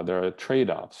there are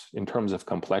trade-offs in terms of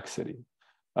complexity.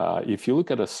 If you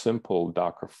look at a simple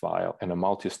Docker file and a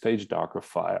multi-stage Docker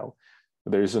file,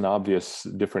 there's an obvious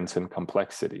difference in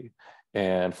complexity.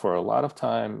 And for a lot of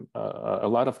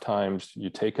times, you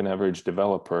take an average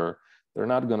developer, they're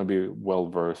not going to be well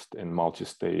versed in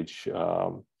multi-stage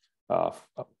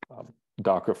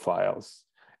Docker files.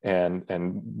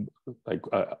 And like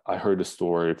I heard a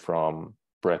story from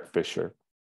Brett Fisher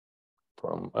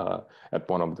from at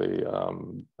one of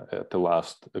at the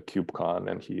last KubeCon,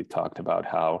 and he talked about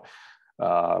how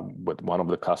with one of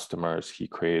the customers, he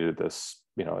created this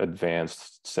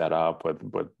advanced setup with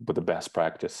the best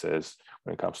practices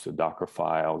when it comes to Docker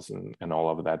files and all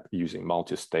of that using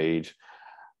multi-stage.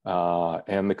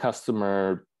 And the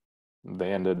customer,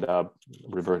 they ended up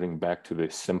reverting back to the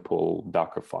simple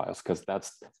Docker files because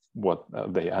that's what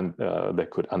they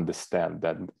could understand,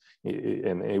 that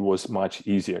and it was much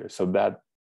easier. So that,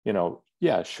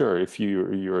 yeah, sure, if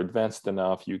you're advanced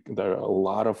enough, there are a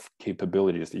lot of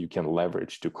capabilities that you can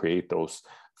leverage to create those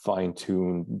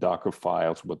fine-tuned Docker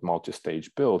files with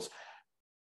multi-stage builds,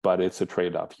 but it's a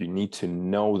trade-off. You need to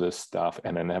know this stuff,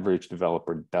 and an average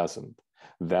developer doesn't.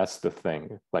 That's the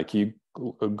thing. Like, you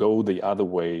go the other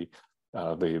way,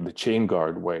 the chain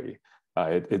guard way.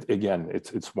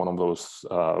 It's one of those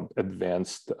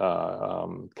advanced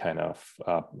kind of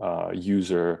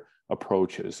user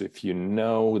approaches. If you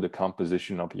know the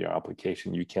composition of your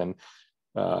application, you can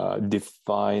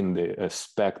define the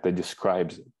spec that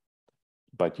describes it,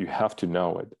 but you have to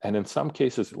know it. And in some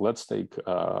cases, let's take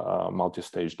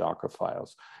multi-stage Docker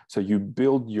files. So you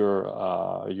build your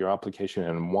application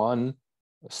in one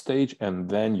stage, and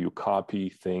then you copy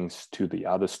things to the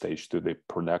other stage, to the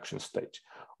production stage.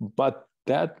 But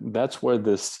that's where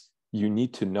you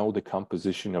need to know the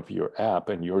composition of your app,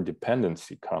 and your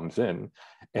dependency comes in.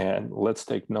 And let's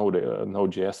take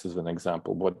Node.js as an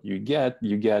example. What you get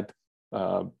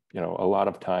a lot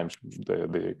of times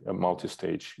the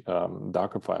multi-stage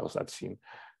Docker files I've seen,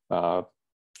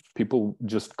 people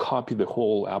just copy the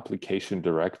whole application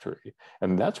directory,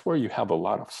 and that's where you have a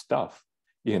lot of stuff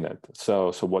in it.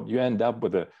 So what you end up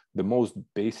with, the most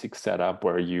basic setup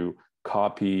where you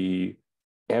copy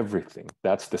everything.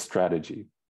 That's the strategy.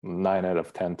 9 out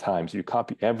of 10 times you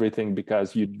copy everything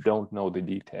because you don't know the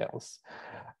details.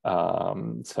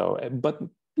 But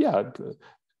yeah,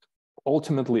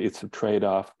 ultimately it's a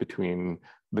trade-off between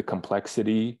the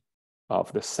complexity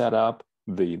of the setup,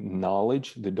 the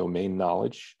knowledge, the domain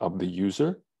knowledge of the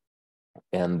user,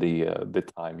 and the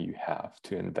time you have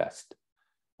to invest.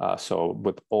 So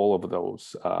with all of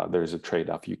those, there's a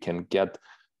trade-off. You can get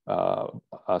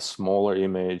a smaller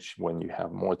image when you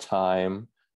have more time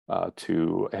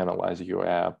to analyze your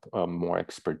app, more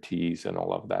expertise and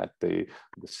all of that. The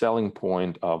selling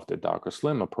point of the Docker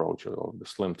Slim approach or the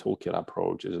SlimToolkit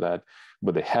approach is that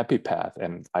with a happy path,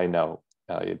 and I know,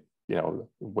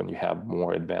 when you have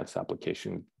more advanced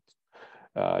application,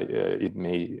 it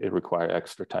may require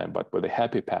extra time, but with a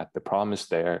happy path, the promise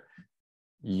there,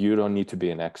 you don't need to be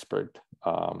an expert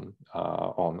on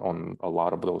a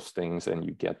lot of those things, and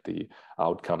you get the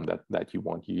outcome that you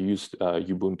want. You use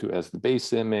Ubuntu as the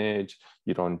base image.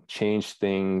 You don't change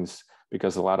things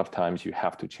because a lot of times you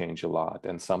have to change a lot,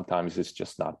 and sometimes it's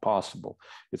just not possible.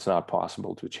 It's not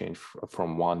possible to change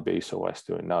from one base OS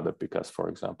to another because, for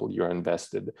example, you're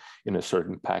invested in a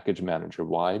certain package manager.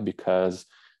 Why? Because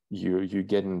you're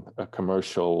getting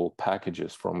commercial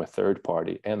packages from a third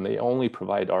party, and they only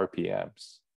provide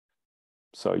RPMs.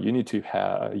 So you need to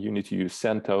use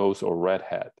CentOS or Red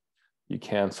Hat. You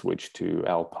can't switch to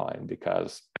Alpine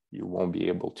because you won't be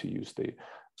able to use the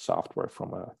software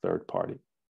from a third party.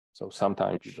 So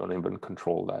sometimes you don't even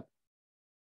control that.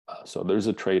 So there's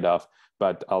a trade-off,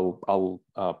 but I'll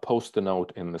post a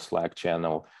note in the Slack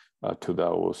channel to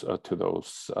those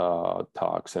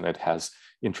talks, and it has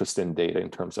interesting data in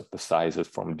terms of the sizes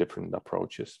from different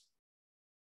approaches.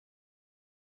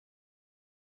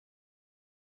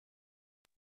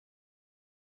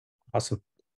 Awesome.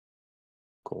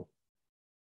 Cool.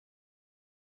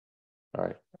 All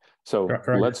right. So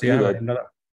Rajesh, let's do that.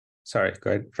 Sorry, go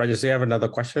ahead. Rajesh, do you have another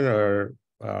question, or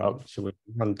should we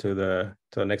move on to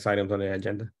the next items on the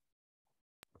agenda?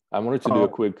 I wanted to do a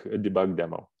quick debug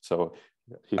demo. So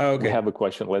if we have a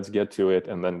question, let's get to it,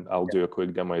 and then I'll do a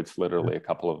quick demo. It's literally a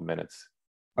couple of minutes.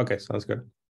 Okay, sounds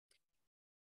good.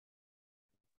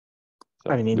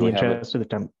 So I mean, in the interest of the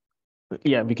time,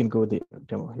 yeah, we can go with the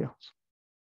demo here.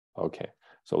 Okay,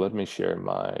 so let me share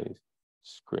my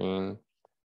screen,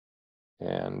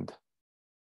 and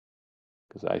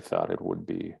because I thought it would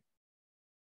be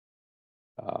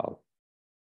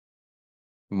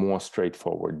more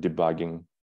straightforward debugging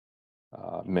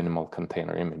minimal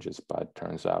container images, but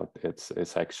turns out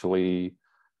it's actually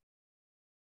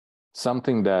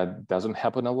something that doesn't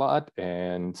happen a lot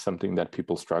and something that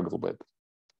people struggle with.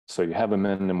 So you have a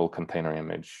minimal container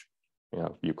image,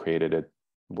 you created it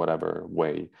whatever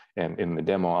way, and in the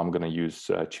demo I'm going to use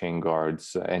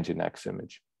ChainGuard's Nginx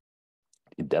image.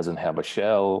 It doesn't have a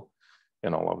shell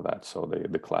and all of that. So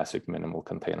the classic minimal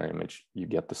container image, you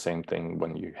get the same thing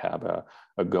when you have a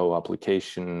Go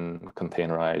application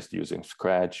containerized using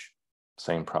Scratch,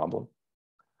 same problem.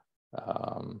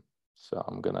 So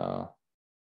I'm gonna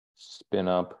spin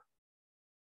up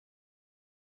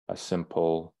a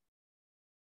simple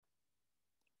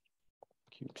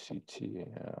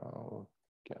kubectl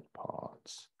get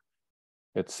pods.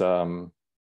 It's a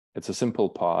simple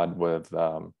pod with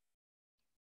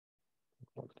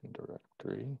working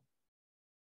directory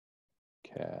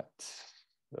cat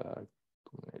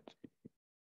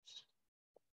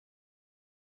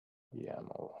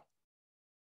YAML.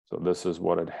 So this is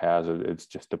what it has. It's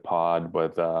just a pod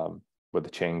with the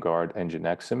ChainGuard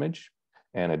Nginx image,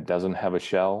 and it doesn't have a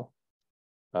shell,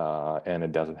 and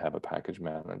it doesn't have a package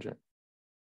manager.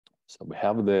 So we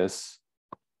have this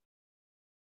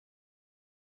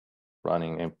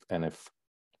running, and if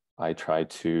I try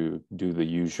to do the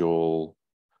usual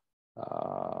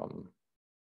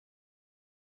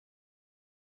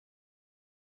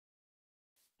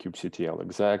kubectl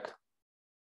exec,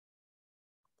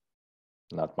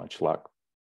 not much luck,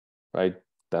 right?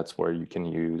 That's where you can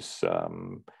use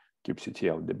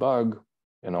kubectl debug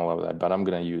and all of that, but I'm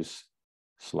going to use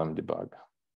Slim debug.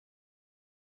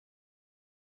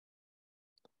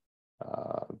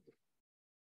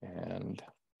 And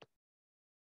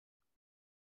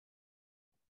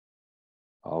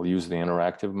I'll use the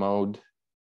interactive mode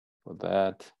for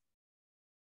that.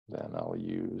 Then I'll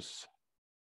use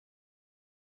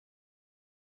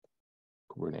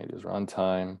Kubernetes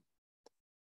runtime.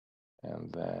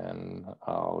 And then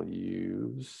I'll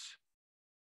use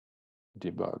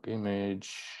debug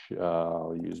image.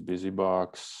 I'll use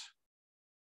BusyBox.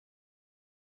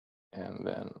 And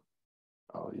then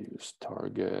I'll use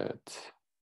target.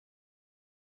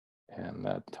 And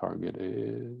that target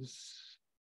is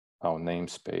our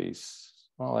namespace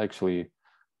well, actually,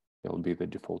 it'll be the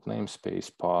default namespace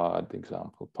pod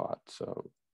example pod. So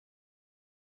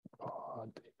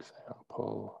pod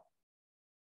example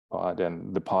pod,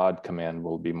 and the pod command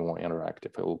will be more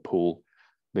interactive. It will pull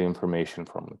the information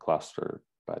from the cluster,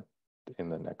 but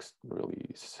in the next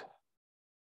release,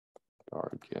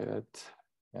 target,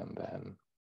 and then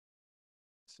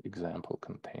example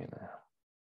container.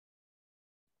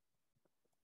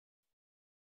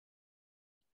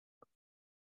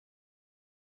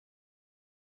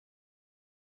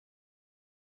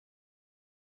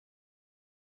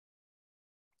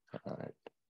 All right.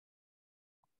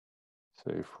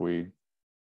 So if we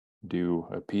do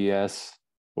a PS,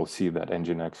 we'll see that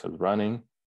Nginx is running.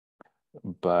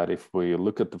 But if we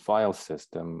look at the file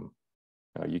system,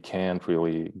 you can't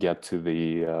really get to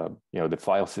the, the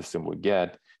file system we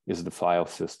get is the file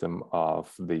system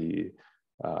of the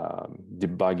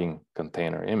debugging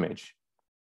container image.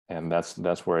 And that's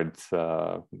where it's,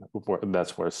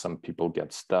 that's where some people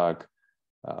get stuck.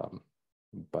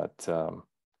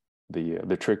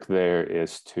 The trick there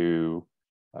is to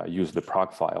use the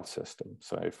proc file system.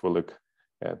 So if we look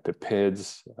at the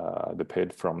PIDs, the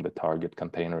PID from the target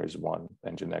container is one,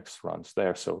 Nginx runs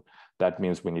there. So that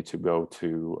means we need to go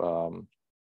to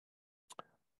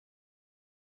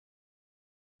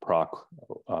proc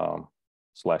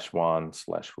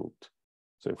 /1/root.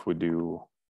 So if we do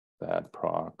that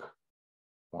proc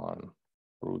 1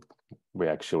 root, we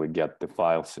actually get the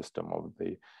file system of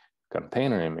the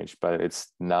container image, but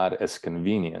it's not as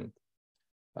convenient.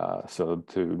 So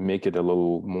to make it a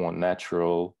little more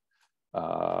natural,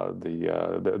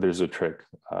 there's a trick,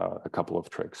 a couple of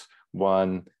tricks.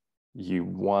 One, you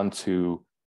want to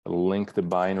link the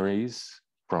binaries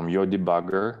from your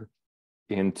debugger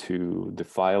into the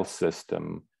file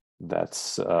system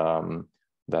that's the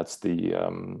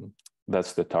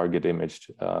target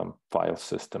image file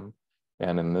system.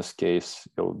 And in this case,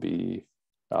 it'll be,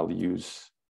 I'll use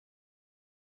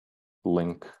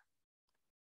link.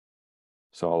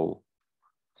 So I'll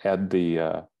add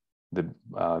the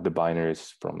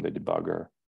binaries from the debugger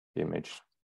image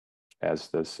as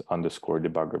this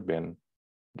 _debugger bin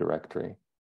directory.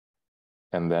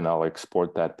 And then I'll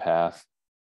export that path.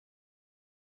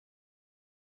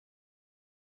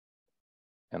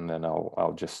 And then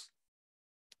I'll just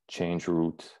change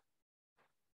root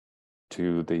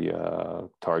to the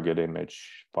target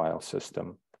image file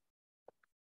system.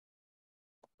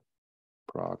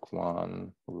 Proc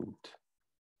 1 root.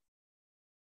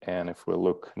 And if we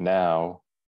look now,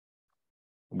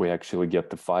 we actually get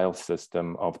the file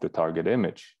system of the target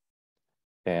image.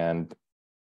 And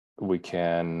we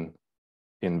can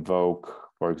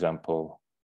invoke, for example,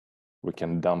 we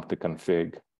can dump the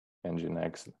config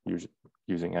Nginx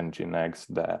using Nginx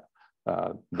 -t.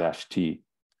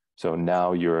 So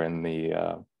now you're in the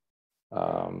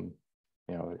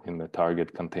in the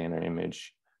target container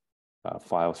image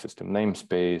file system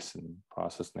namespace and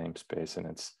process namespace, and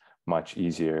it's much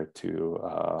easier to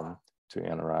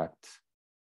interact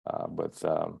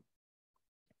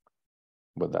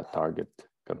with that target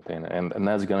container, and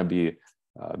that's going to be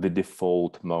the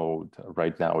default mode.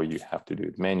 Right now you have to do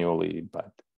it manually,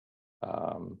 but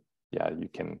yeah, you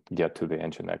can get to the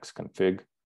Nginx config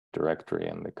directory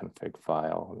and the config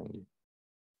file, and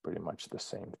pretty much the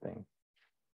same thing.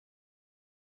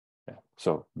 Yeah.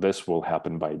 So this will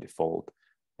happen by default,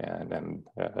 and then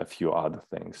a few other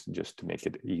things just to make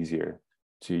it easier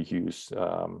to use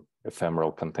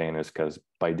ephemeral containers, because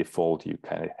by default you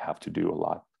kind of have to do a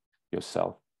lot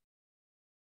yourself.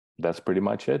 That's pretty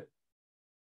much it.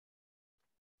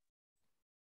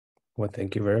 Well,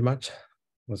 thank you very much.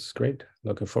 That's great.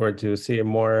 Looking forward to seeing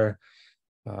more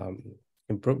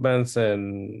improvements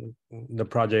and the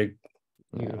project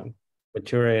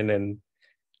maturing and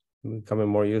becoming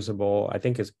more usable. I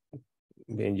think it's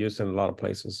being used in a lot of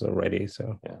places already.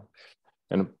 So yeah.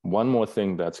 And one more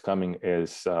thing that's coming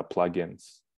is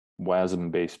plugins,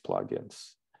 WASM-based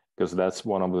plugins, because that's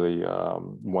one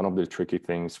of the tricky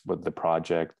things with the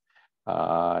project.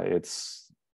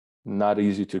 It's not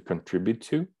easy to contribute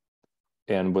to,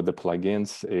 and with the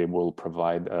plugins, it will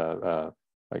provide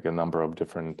like a number of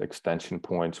different extension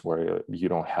points where you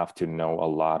don't have to know a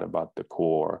lot about the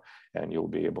core, and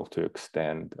you'll be able to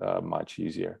extend much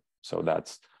easier. So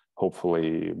that's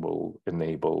hopefully will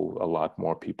enable a lot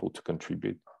more people to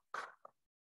contribute.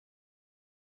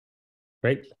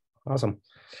 Great, awesome.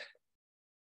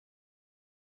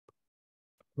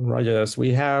 Rogers,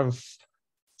 we have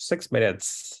 6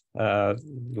 minutes.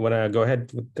 You want to go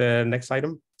ahead with the next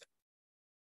item?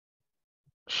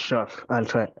 Sure, I'll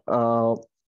try.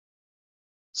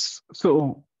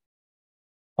 So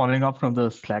following up from the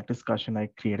Slack discussion, I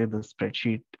created the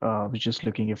spreadsheet. Was just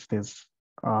looking if there's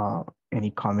any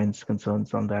comments,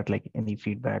 concerns on that, like any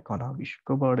feedback on how we should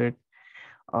go about it.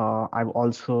 I've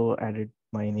also added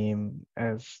my name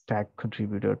as tag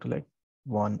contributor to like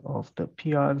one of the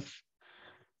PRs.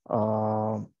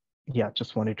 Yeah,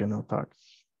 just wanted to know thoughts.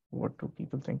 What do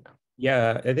people think?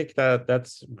 Yeah, I think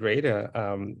that's great.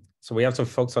 So we have some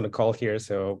folks on the call here,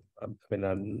 so I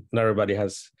mean, not everybody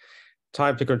has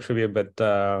time to contribute, but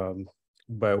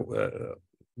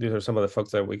these are some of the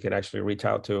folks that we can actually reach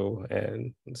out to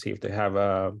and see if they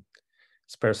have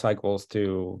spare cycles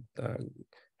to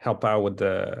help out with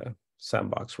the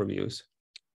sandbox reviews.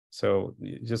 So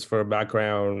just for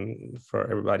background for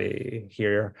everybody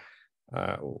here,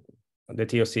 the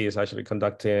TOC is actually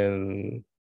conducting,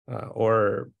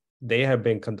 or they have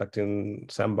been conducting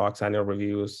sandbox annual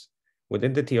reviews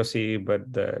within the TOC,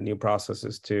 but the new process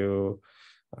is to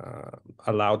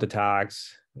allow the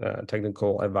tags,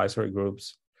 technical advisory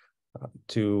groups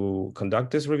to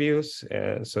conduct these reviews.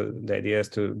 And so the idea is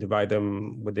to divide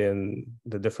them within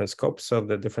the different scopes of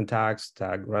the different tags,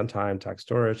 tag runtime, tag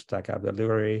storage, tag app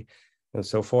delivery, and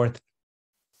so forth.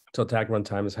 So tag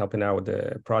runtime is helping out with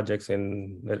the projects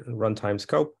in the runtime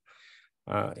scope.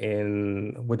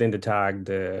 Within the tag,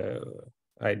 the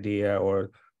idea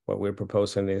or what we're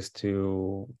proposing is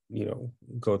to,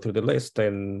 go through the list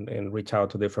and reach out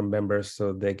to different members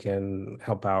so they can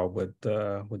help out with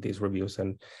these reviews.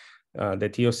 And the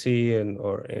TOC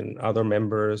and other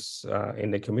members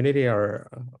in the community are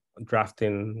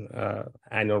drafting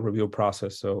annual review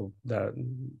process. So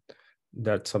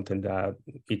that's something that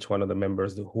each one of the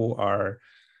members who are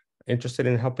interested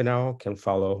in helping out can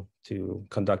follow to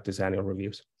conduct these annual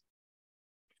reviews.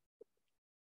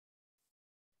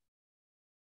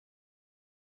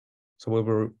 So we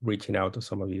were reaching out to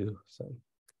some of you. So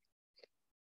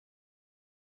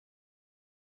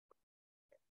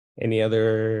any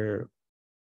other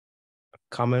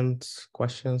comments,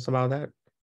 questions about that?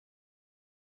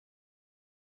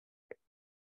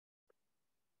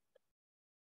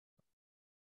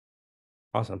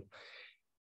 Awesome.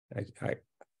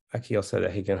 Akil said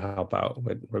that he can help out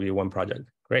with review one project.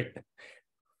 Great.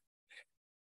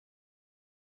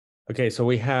 Okay, so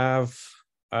we have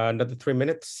another 3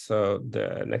 minutes. So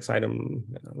the next item,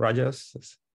 Rajas.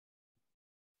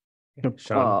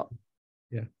 Sean.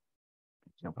 Yeah.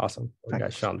 Awesome. We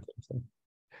got Sean.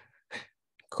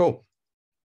 Cool.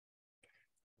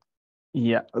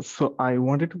 Yeah, so I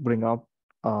wanted to bring up,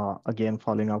 again,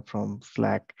 following up from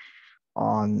Slack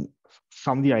on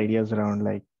some of the ideas around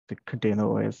like the container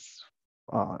OS,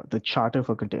 the charter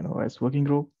for container OS working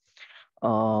group.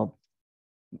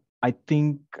 I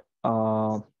think,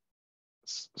 so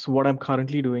what I'm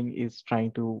currently doing is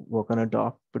trying to work on a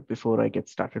doc, but before I get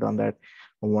started on that,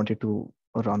 I wanted to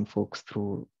run folks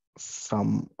through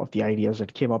some of the ideas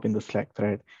that came up in the Slack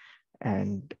thread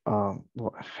and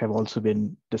have also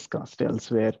been discussed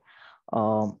elsewhere.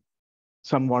 So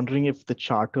I'm wondering if the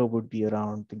charter would be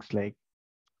around things like,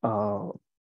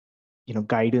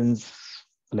 guidance,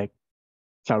 like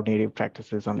cloud native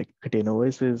practices on like container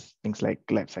OSs, things like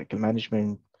lifecycle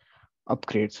management,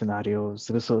 upgrade scenarios,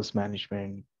 resource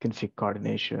management, config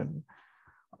coordination,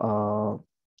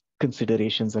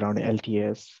 considerations around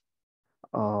LTS,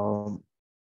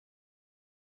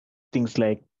 things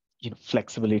like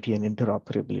flexibility and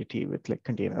interoperability with like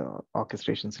container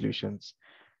orchestration solutions,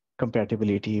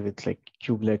 compatibility with like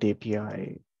kubelet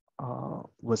API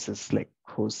versus like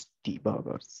host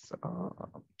debuggers,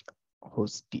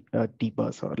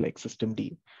 debus or like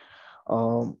systemd.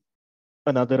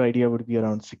 Another idea would be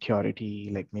around security,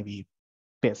 like maybe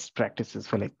best practices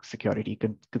for like security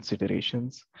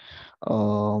considerations.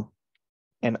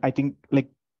 And I think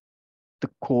like the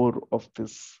core of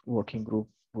this working group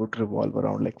would revolve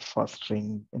around like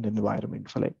fostering an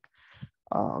environment for like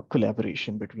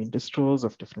collaboration between distros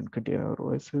of different container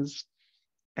OSs.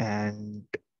 And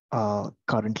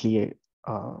currently,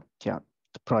 the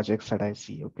projects that I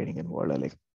see of getting involved are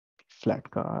like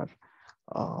Flatcar,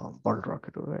 Bottle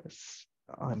Rocket OS,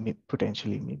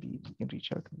 potentially maybe we can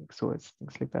reach out to MixOS,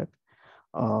 things like that.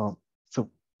 So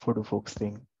what do folks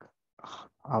think?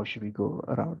 How should we go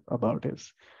around about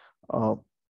this?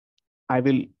 I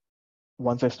will,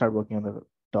 once I start working on the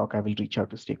doc, I will reach out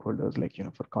to stakeholders like,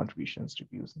 for contributions,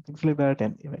 reviews, and things like that,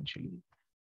 and eventually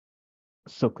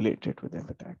circulate it within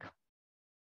the tag.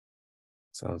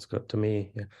 Sounds good to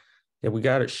me. Yeah, we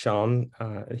got it, Sean.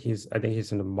 I think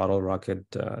he's in the Bottle Rocket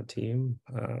team.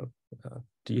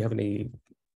 Do you have any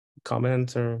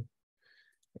comments or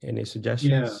any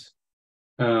suggestions?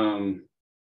 Yeah.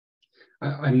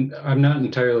 I'm not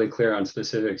entirely clear on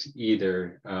specifics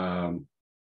either.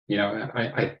 you know,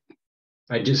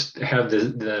 I just have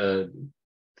the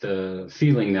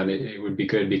feeling that it would be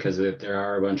good because there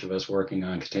are a bunch of us working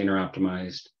on container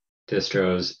optimized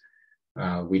distros.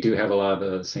 We do have a lot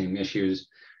of the same issues.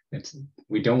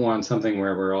 We don't want something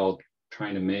where we're all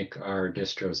trying to make our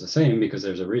distros the same, because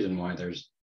there's a reason why there's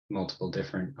multiple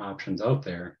different options out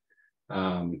there.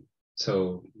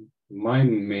 So my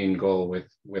main goal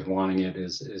with wanting it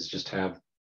is just have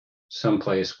some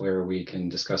place where we can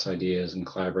discuss ideas and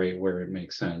collaborate where it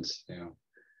makes sense. You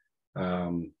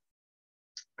know,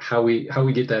 how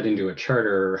we get that into a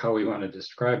charter, or how we want to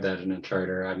describe that in a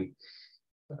charter,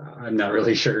 I'm not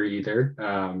really sure either.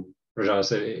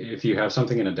 Rajas, if you have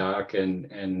something in a doc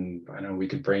and I know we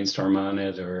could brainstorm on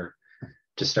it, or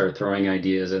just start throwing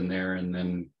ideas in there and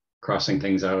then crossing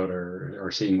things out, or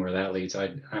seeing where that leads,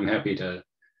 I'm happy to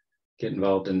get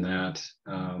involved in that.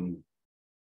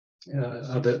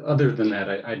 Other than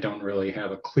that, I don't really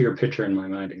have a clear picture in my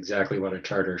mind exactly what a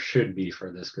charter should be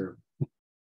for this group.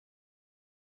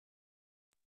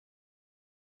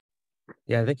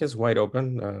 Yeah, I think it's wide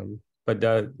open, but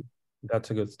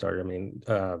that's a good start. I mean,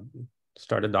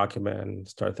 start a document,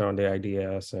 start throwing the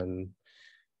ideas, and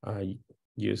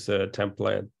use a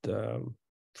template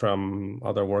from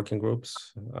other working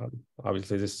groups.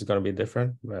 Obviously, this is going to be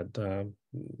different, but then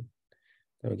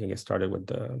we can get started with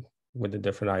the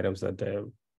different items that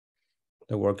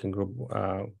the working group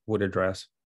would address.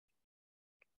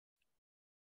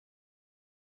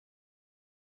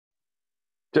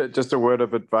 Just a word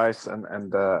of advice, and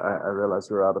I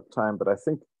realize we're out of time, but I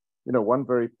think, you know, one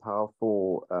very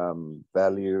powerful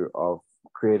value of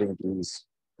creating these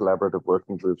collaborative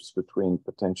working groups between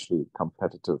potentially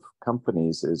competitive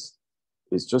companies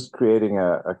is just creating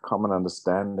a common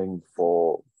understanding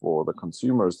for the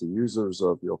consumers, the users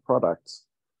of your products,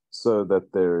 so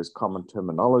that there is common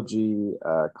terminology,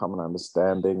 common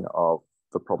understanding of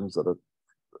the problems that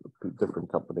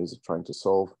different companies are trying to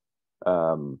solve.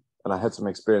 And I had some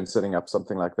experience setting up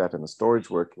something like that in a storage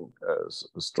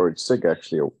storage SIG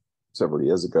actually several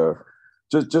years ago.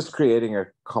 Just creating a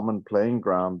common playing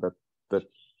ground that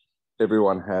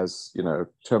everyone has, you know,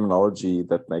 terminology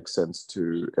that makes sense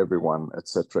to everyone,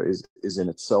 etc., is in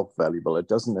itself valuable. It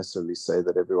doesn't necessarily say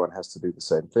that everyone has to do the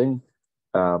same thing,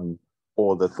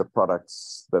 or that the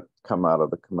products that come out of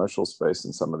the commercial space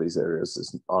in some of these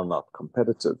areas are not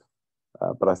competitive.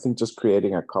 But I think just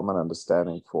creating a common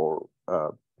understanding for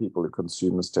people who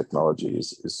consume this technology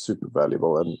is super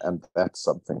valuable, and that's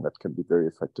something that can be very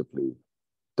effectively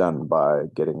done by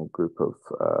getting a group of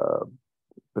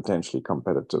potentially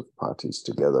competitive parties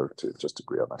together to just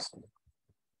agree on something.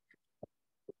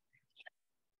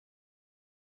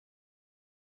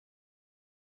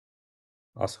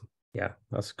 Awesome. Yeah,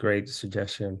 that's a great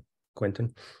suggestion,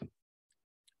 Quentin.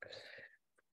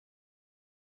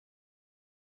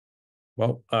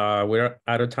 Well, we're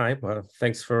out of time.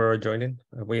 Thanks for joining.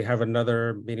 We have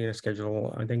another meeting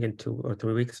scheduled, I think, in 2 or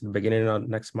 3 weeks, the beginning of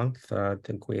next month. I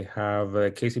think we have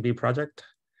a KCB project.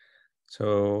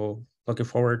 So looking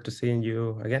forward to seeing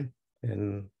you again,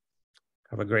 and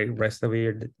have a great rest of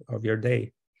your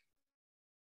day.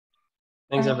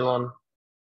 Thanks, everyone.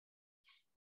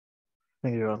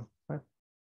 Thank you, everyone.